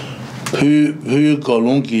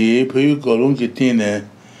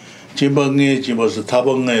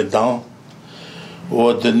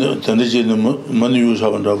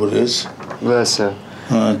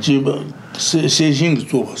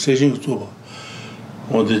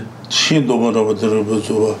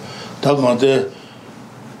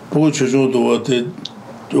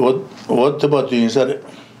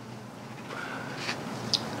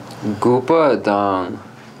 Gupa dang,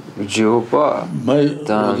 Juba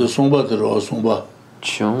dang,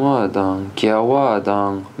 Chungwa dang, Gyawa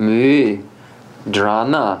dang, Mui,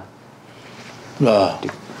 Drana.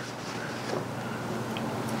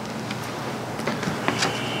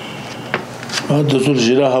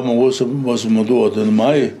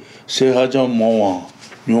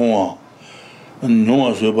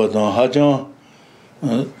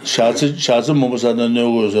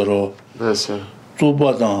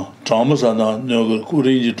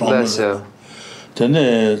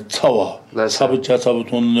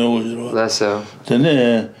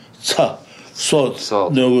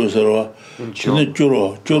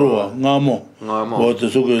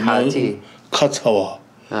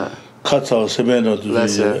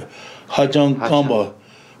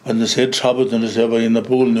 And say trouble and the in the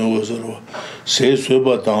pool no say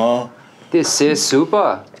super down. This says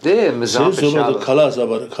super. There, Mazamba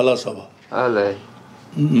Kalasaba. Ale.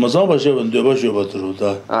 Mazamba Ship and Duba Shuba through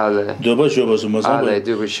that. Ale. Duba Shuba is Mazamba.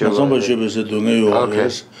 Mazamba Ship is doing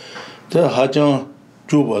yours. The Hajan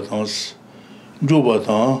Juba dance, Juba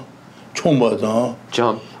down, Chomba down,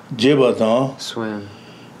 jump, Jeba down, swim.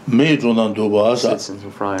 Maidron Duba, citizens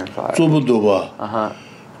of fire and fire. Tubu Duba.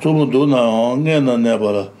 Duna Nena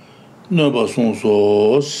Nebala Neba Sun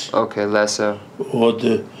Sauce. Okay, lesser. What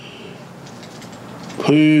the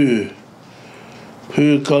Pu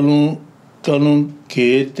Kalun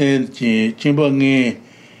Ke Tenzin Jimbangi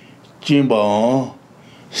Jimba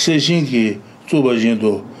Seshinki Zuba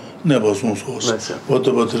Jindo Neba Sun Sauce. What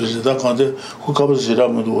about that content? Who covers it up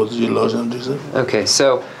with what you lost and this? Okay,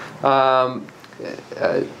 so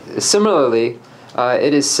similarly,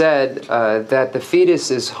 it is said that the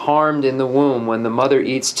fetus is harmed in the womb when the mother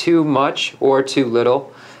eats too much or too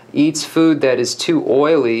little, eats food that is too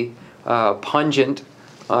oily, pungent,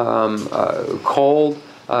 cold.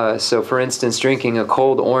 So, for instance, drinking a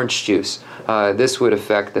cold orange juice, this would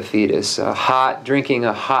affect the fetus. Drinking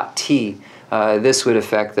a hot tea this would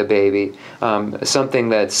affect the baby. Something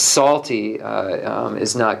that's salty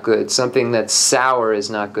is not good. Something that's sour is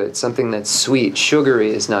not good. Something that's sweet,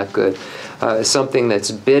 sugary is not good. Something that's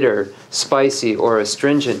bitter, spicy, or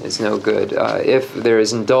astringent is no good. If there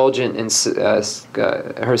is indulgent in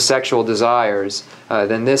her sexual desires,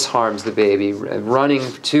 then this harms the baby. Running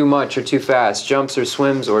too much or too fast, jumps or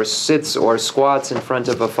swims or sits or squats in front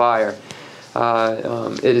of a fire.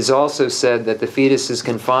 It is also said that the fetus is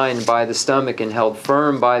confined by the stomach and held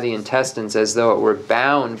firm by the intestines as though it were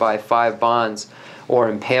bound by 5 bonds or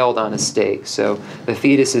impaled on a stake. So the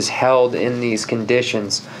fetus is held in these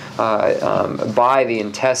conditions by the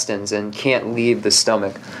intestines and can't leave the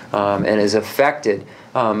stomach, and is affected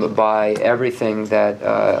by everything that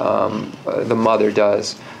the mother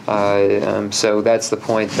does. So that's the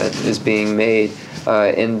point that is being made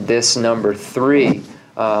in this number 3.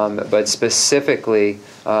 But specifically,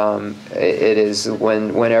 it is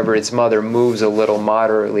whenever its mother moves a little,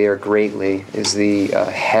 moderately, or greatly is the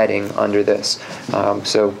heading under this.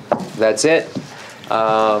 So that's it.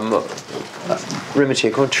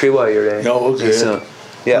 Rinpoche, kung triwa yore. Yeah, okay. So,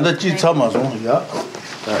 yeah.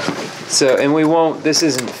 Yeah. So, and we won't. This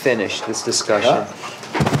isn't finished. This discussion. Yeah.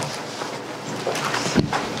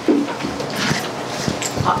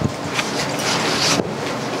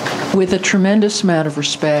 With a tremendous amount of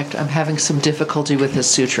respect, I'm having some difficulty with this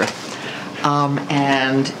sutra.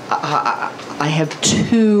 And I have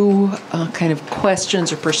 2 kind of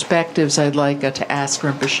questions or perspectives I'd like to ask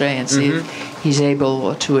Rinpoche and see if he's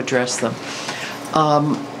able to address them.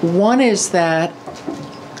 One is that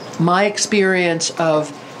my experience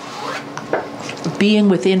of being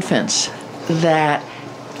with infants, that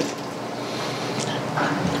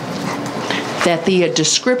the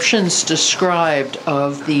descriptions described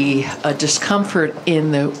of the discomfort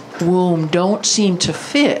in the womb don't seem to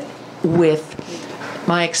fit with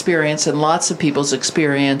my experience and lots of people's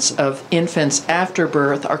experience of infants after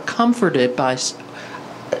birth are comforted by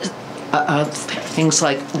things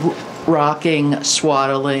like rocking,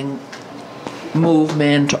 swaddling,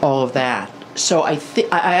 movement, all of that. So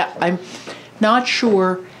I'm not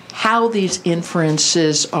sure how these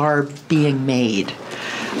inferences are being made.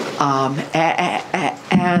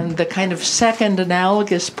 And the kind of second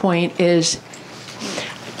analogous point is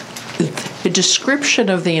the description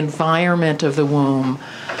of the environment of the womb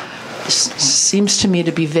seems to me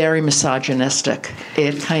to be very misogynistic.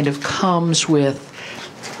 It kind of comes with,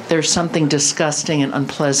 there's something disgusting and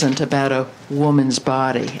unpleasant about a woman's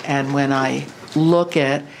body. And when I look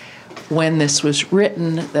at when this was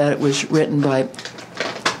written, that it was written by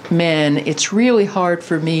men, it's really hard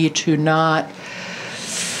for me to not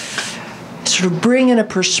sort of bring in a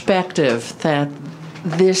perspective that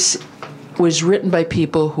this was written by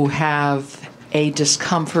people who have a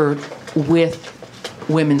discomfort with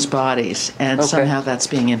women's bodies, and somehow that's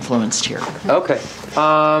being influenced here. Okay.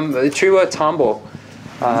 Triwa Tambo.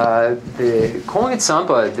 The Kongit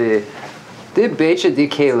Sampa, the Becha de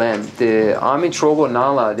Kalen, the Ami Trogo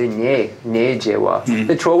Nala, the Ne Jewa,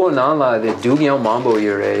 the Trogo Nala, the Dugyan Mambo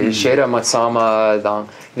Yure, Sheda Matsama Dang,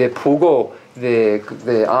 the Pugo, the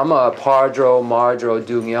Ama Pardro, Mardro,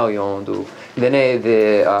 Dugyan Yondu, then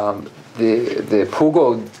the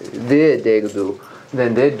Pugo de Degdu,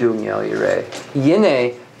 then the Dugyan Yure.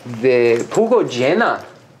 Yene, the Pugo Jena.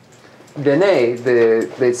 Dene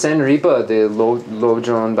the Sen Ripa the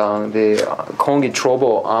Lojong Dang the Kongi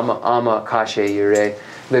Trobo Ama Kashe Yure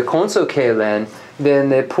the Konso Kelen then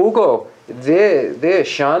the Pugo the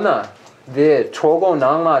Shana the Trogo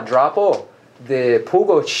Nangma Drapo the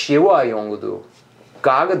Pugo Shiwa Yongdu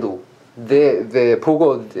Gagadu the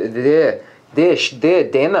Pugo the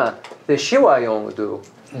Dena the Shiwa Yongdu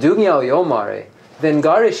Dugyao Yomare then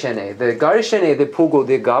Garishene, the Pugo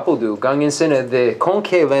de Gapodu, Ganginsene, the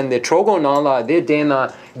Konkelen, the Trogo Nala, the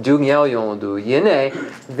Dena Dugyao Yondu, Yene,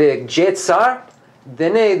 the Jetsar,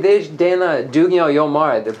 Dene, the Dena Dugyao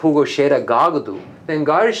Yomar, the Pugo Sheda Gagadu, then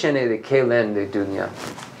Garishene, the Kelen, the Dugya.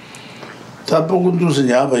 Tapugundu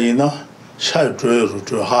Sinyabaina, Shai Dreru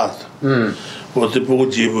to Heart. What the Pugo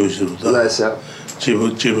Jibu is.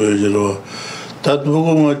 Jibu Jibu. That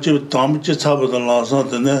Pugo Jib Tom Jitaba the last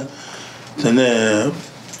night. Tene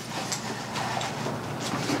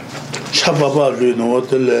Chababa Rino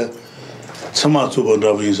Hotel Samazu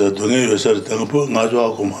Bondavinsa, Dunga yourself, Tango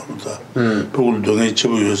Najo Akumaruta, Pul Dunga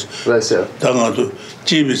Chibus, Tangato,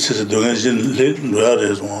 Chibis, Dunga Little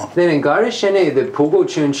Rares one. Then in Garishene, the Pugo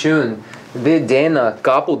Chun Chun, the Dena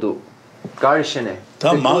Gapudu, Garishene.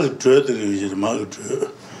 That Margaret Trade is Margaret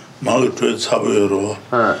Trade Sabero,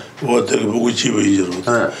 what the Buchibu,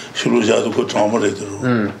 she was out of good trauma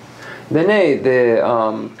later. Then the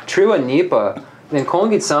Triwa Nipa, then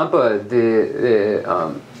kongi tsampa the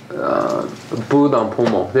budam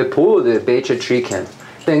pumo, the pu the becha triken.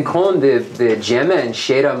 Then kon the jema and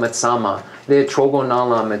shera matsama, the trogo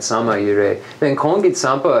nala matsama yure. Then kongi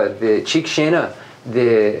tsampa the chikshena,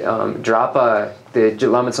 the drapa, the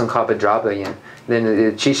lamatson kappa drapa yin. Then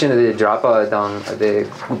the chikshena the drapa dang the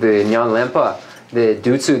nyan lempa, the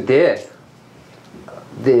dutsu de,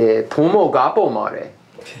 the pumo gapo mare.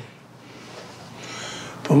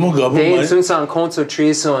 They sunsan konso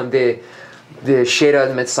trison the shera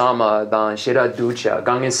metsama dan shera ducha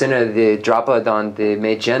gangen sena the drapa dan the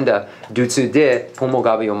megenda dutsu de pomo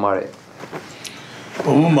gabi omare.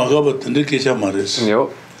 Pomo magaba tende kesha mares.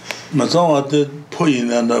 Yo. Matsama de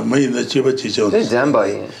poina na meina chiba chicho. The jamba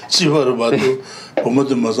yin. Chiba robatu pomo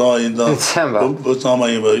de matsama inda. Matsama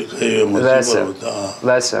inba kayo matsama.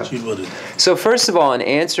 Less so. So first of all, in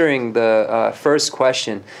answering the first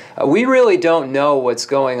question, we really don't know what's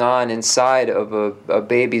going on inside of a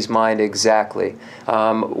baby's mind exactly.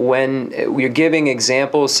 When we're giving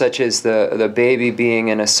examples such as the baby being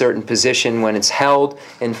in a certain position when it's held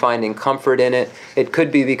and finding comfort in it, it could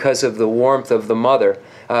be because of the warmth of the mother.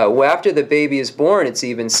 After the baby is born, it's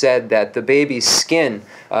even said that the baby's skin,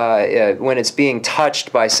 when it's being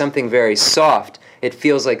touched by something very soft, it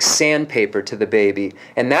feels like sandpaper to the baby.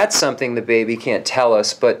 And that's something the baby can't tell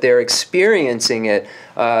us, but they're experiencing it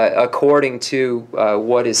according to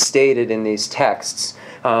what is stated in these texts.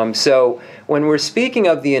 So when we're speaking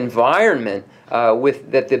of the environment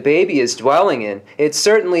that the baby is dwelling in, it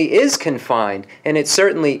certainly is confined, and it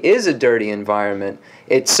certainly is a dirty environment.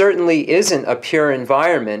 It certainly isn't a pure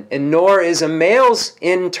environment, and nor is a male's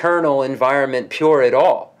internal environment pure at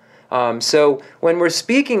all. So when we're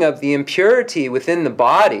speaking of the impurity within the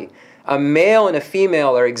body, a male and a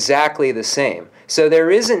female are exactly the same. So there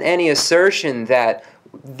isn't any assertion that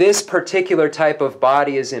this particular type of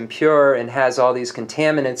body is impure and has all these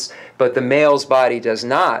contaminants, but the male's body does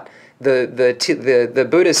not. The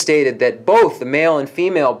Buddha stated that both the male and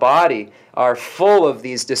female body are full of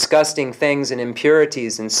these disgusting things and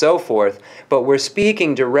impurities and so forth, but we're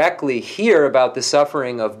speaking directly here about the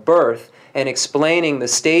suffering of birth and explaining the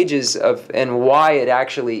stages of and why it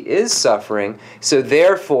actually is suffering. So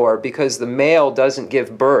therefore, because the male doesn't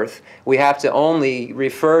give birth, we have to only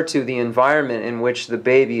refer to the environment in which the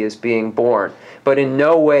baby is being born. But in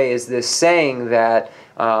no way is this saying that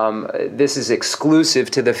this is exclusive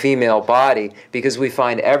to the female body, because we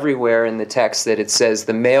find everywhere in the text that it says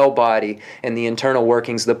the male body and the internal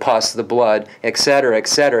workings, the pus, the blood, etc.,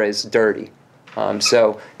 is dirty.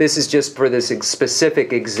 So this is just for this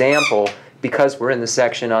specific example, because we're in the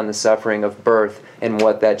section on the suffering of birth and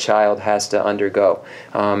what that child has to undergo.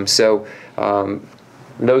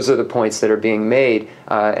 Those are the points that are being made.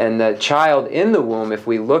 And the child in the womb, if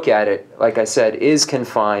we look at it, like I said, is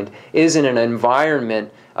confined, is in an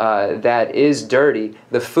environment that is dirty.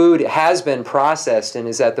 The food has been processed and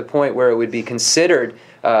is at the point where it would be considered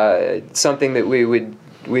something that we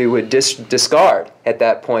would discard at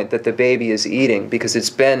that point, that the baby is eating, because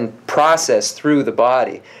it's been processed through the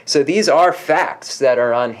body. So these are facts that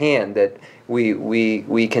are on hand that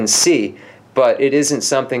we can see, but it isn't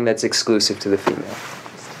something that's exclusive to the female.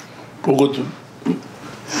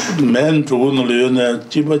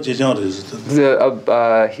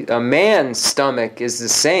 A man's stomach is the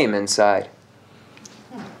same inside.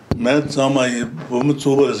 There's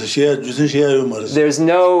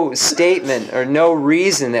no statement or no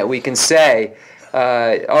reason that we can say,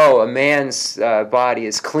 a man's body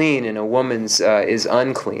is clean and a woman's is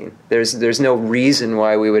unclean. There's no reason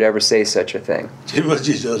why we would ever say such a thing.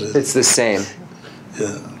 It's the same.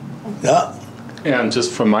 Yeah. And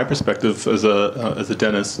just from my perspective as a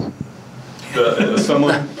dentist,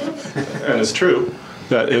 someone, and it's true,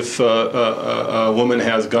 that if a woman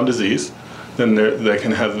has gum disease, then that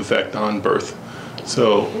can have an effect on birth.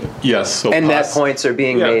 So, yes. And that points are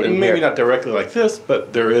being made in maybe here. Not directly like this,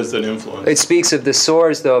 but there is an influence. It speaks of the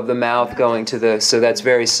sores, though, of the mouth going to so that's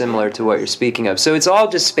very similar to what you're speaking of. So it's all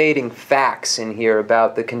just stating facts in here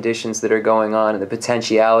about the conditions that are going on and the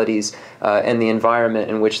potentialities and the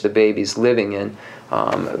environment in which the baby's living in.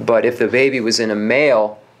 But if the baby was in a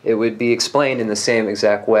male, it would be explained in the same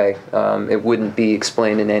exact way. It wouldn't be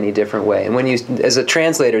explained in any different way. And when you, as a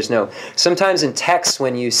translator's note, sometimes in text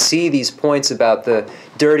when you see these points about the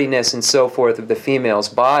dirtiness and so forth of the female's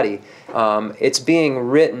body, it's being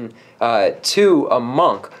written to a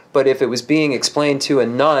monk. But if it was being explained to a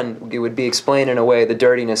nun, it would be explained in a way the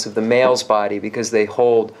dirtiness of the male's body, because they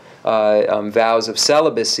hold vows of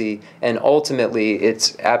celibacy, and ultimately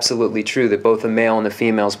it's absolutely true that both the male and the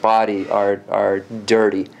female's body are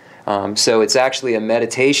dirty. So it's actually a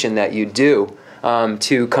meditation that you do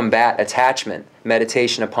to combat attachment,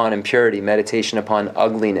 meditation upon impurity, meditation upon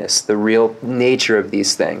ugliness, the real nature of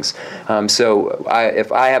these things.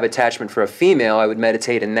 If I have attachment for a female, I would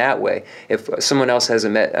meditate in that way. If someone else has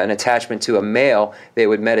an attachment to a male, they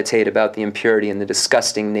would meditate about the impurity and the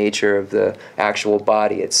disgusting nature of the actual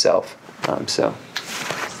body itself. So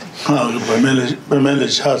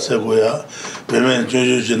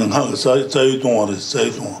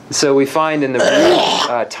we find in the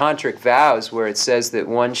root tantric vows where it says that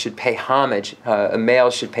one should pay homage, a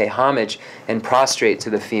male should pay homage and prostrate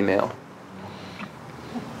to the female.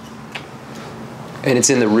 And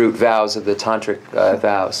it's in the root vows of the tantric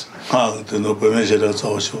vows.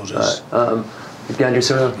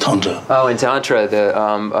 Tantra. Oh, in Tantra,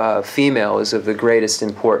 the female is of the greatest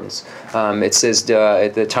importance. It says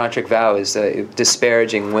the tantric vow is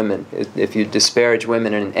disparaging women. If you disparage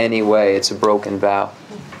women in any way, it's a broken vow.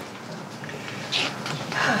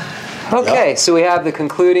 Okay, so we have the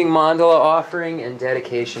concluding mandala offering and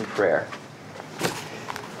dedication prayer.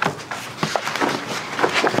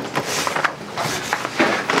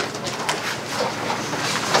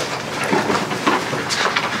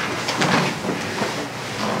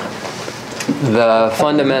 The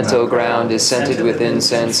fundamental ground is scented with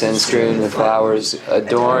incense and strewn with flowers,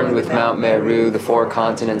 adorned with Mount Meru, the four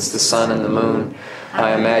continents, the sun and the moon.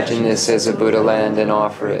 I imagine this as a Buddha land and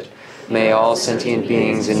offer it. May all sentient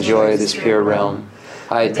beings enjoy this pure realm.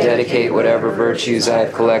 I dedicate whatever virtues I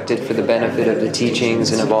have collected for the benefit of the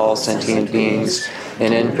teachings and of all sentient beings,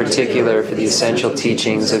 and in particular for the essential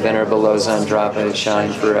teachings of Venerable Lobsang Drakpa to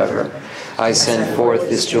shine forever. I send forth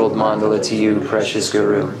this jeweled mandala to you, precious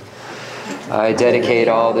Guru. I dedicate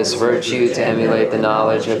all this virtue to emulate the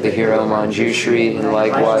knowledge of the hero Manjushri and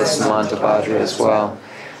likewise Samantabhadra as well.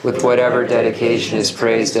 With whatever dedication is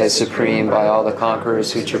praised as supreme by all the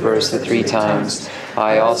conquerors who traverse the three times,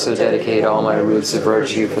 I also dedicate all my roots of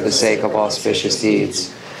virtue for the sake of auspicious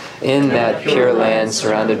deeds. In that pure land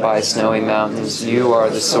surrounded by snowy mountains, you are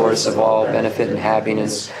the source of all benefit and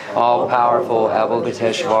happiness. All-powerful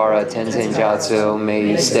Avalokiteshvara Tenzin Gyatso, may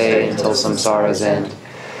you stay until samsara's end.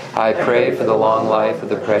 I pray for the long life of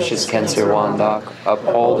the precious Khensur Wandak,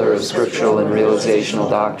 upholder of scriptural and realizational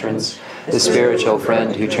doctrines, the spiritual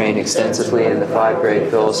friend who trained extensively in the 5 great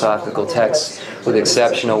philosophical texts with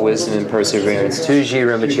exceptional wisdom and perseverance. Tuji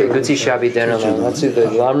Rinpoche, Guti Shabi Venerable, Matsu the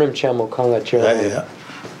Lamrim Chenmo Kongla Chira.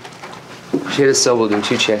 Shira Sobodu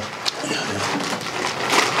Chuche.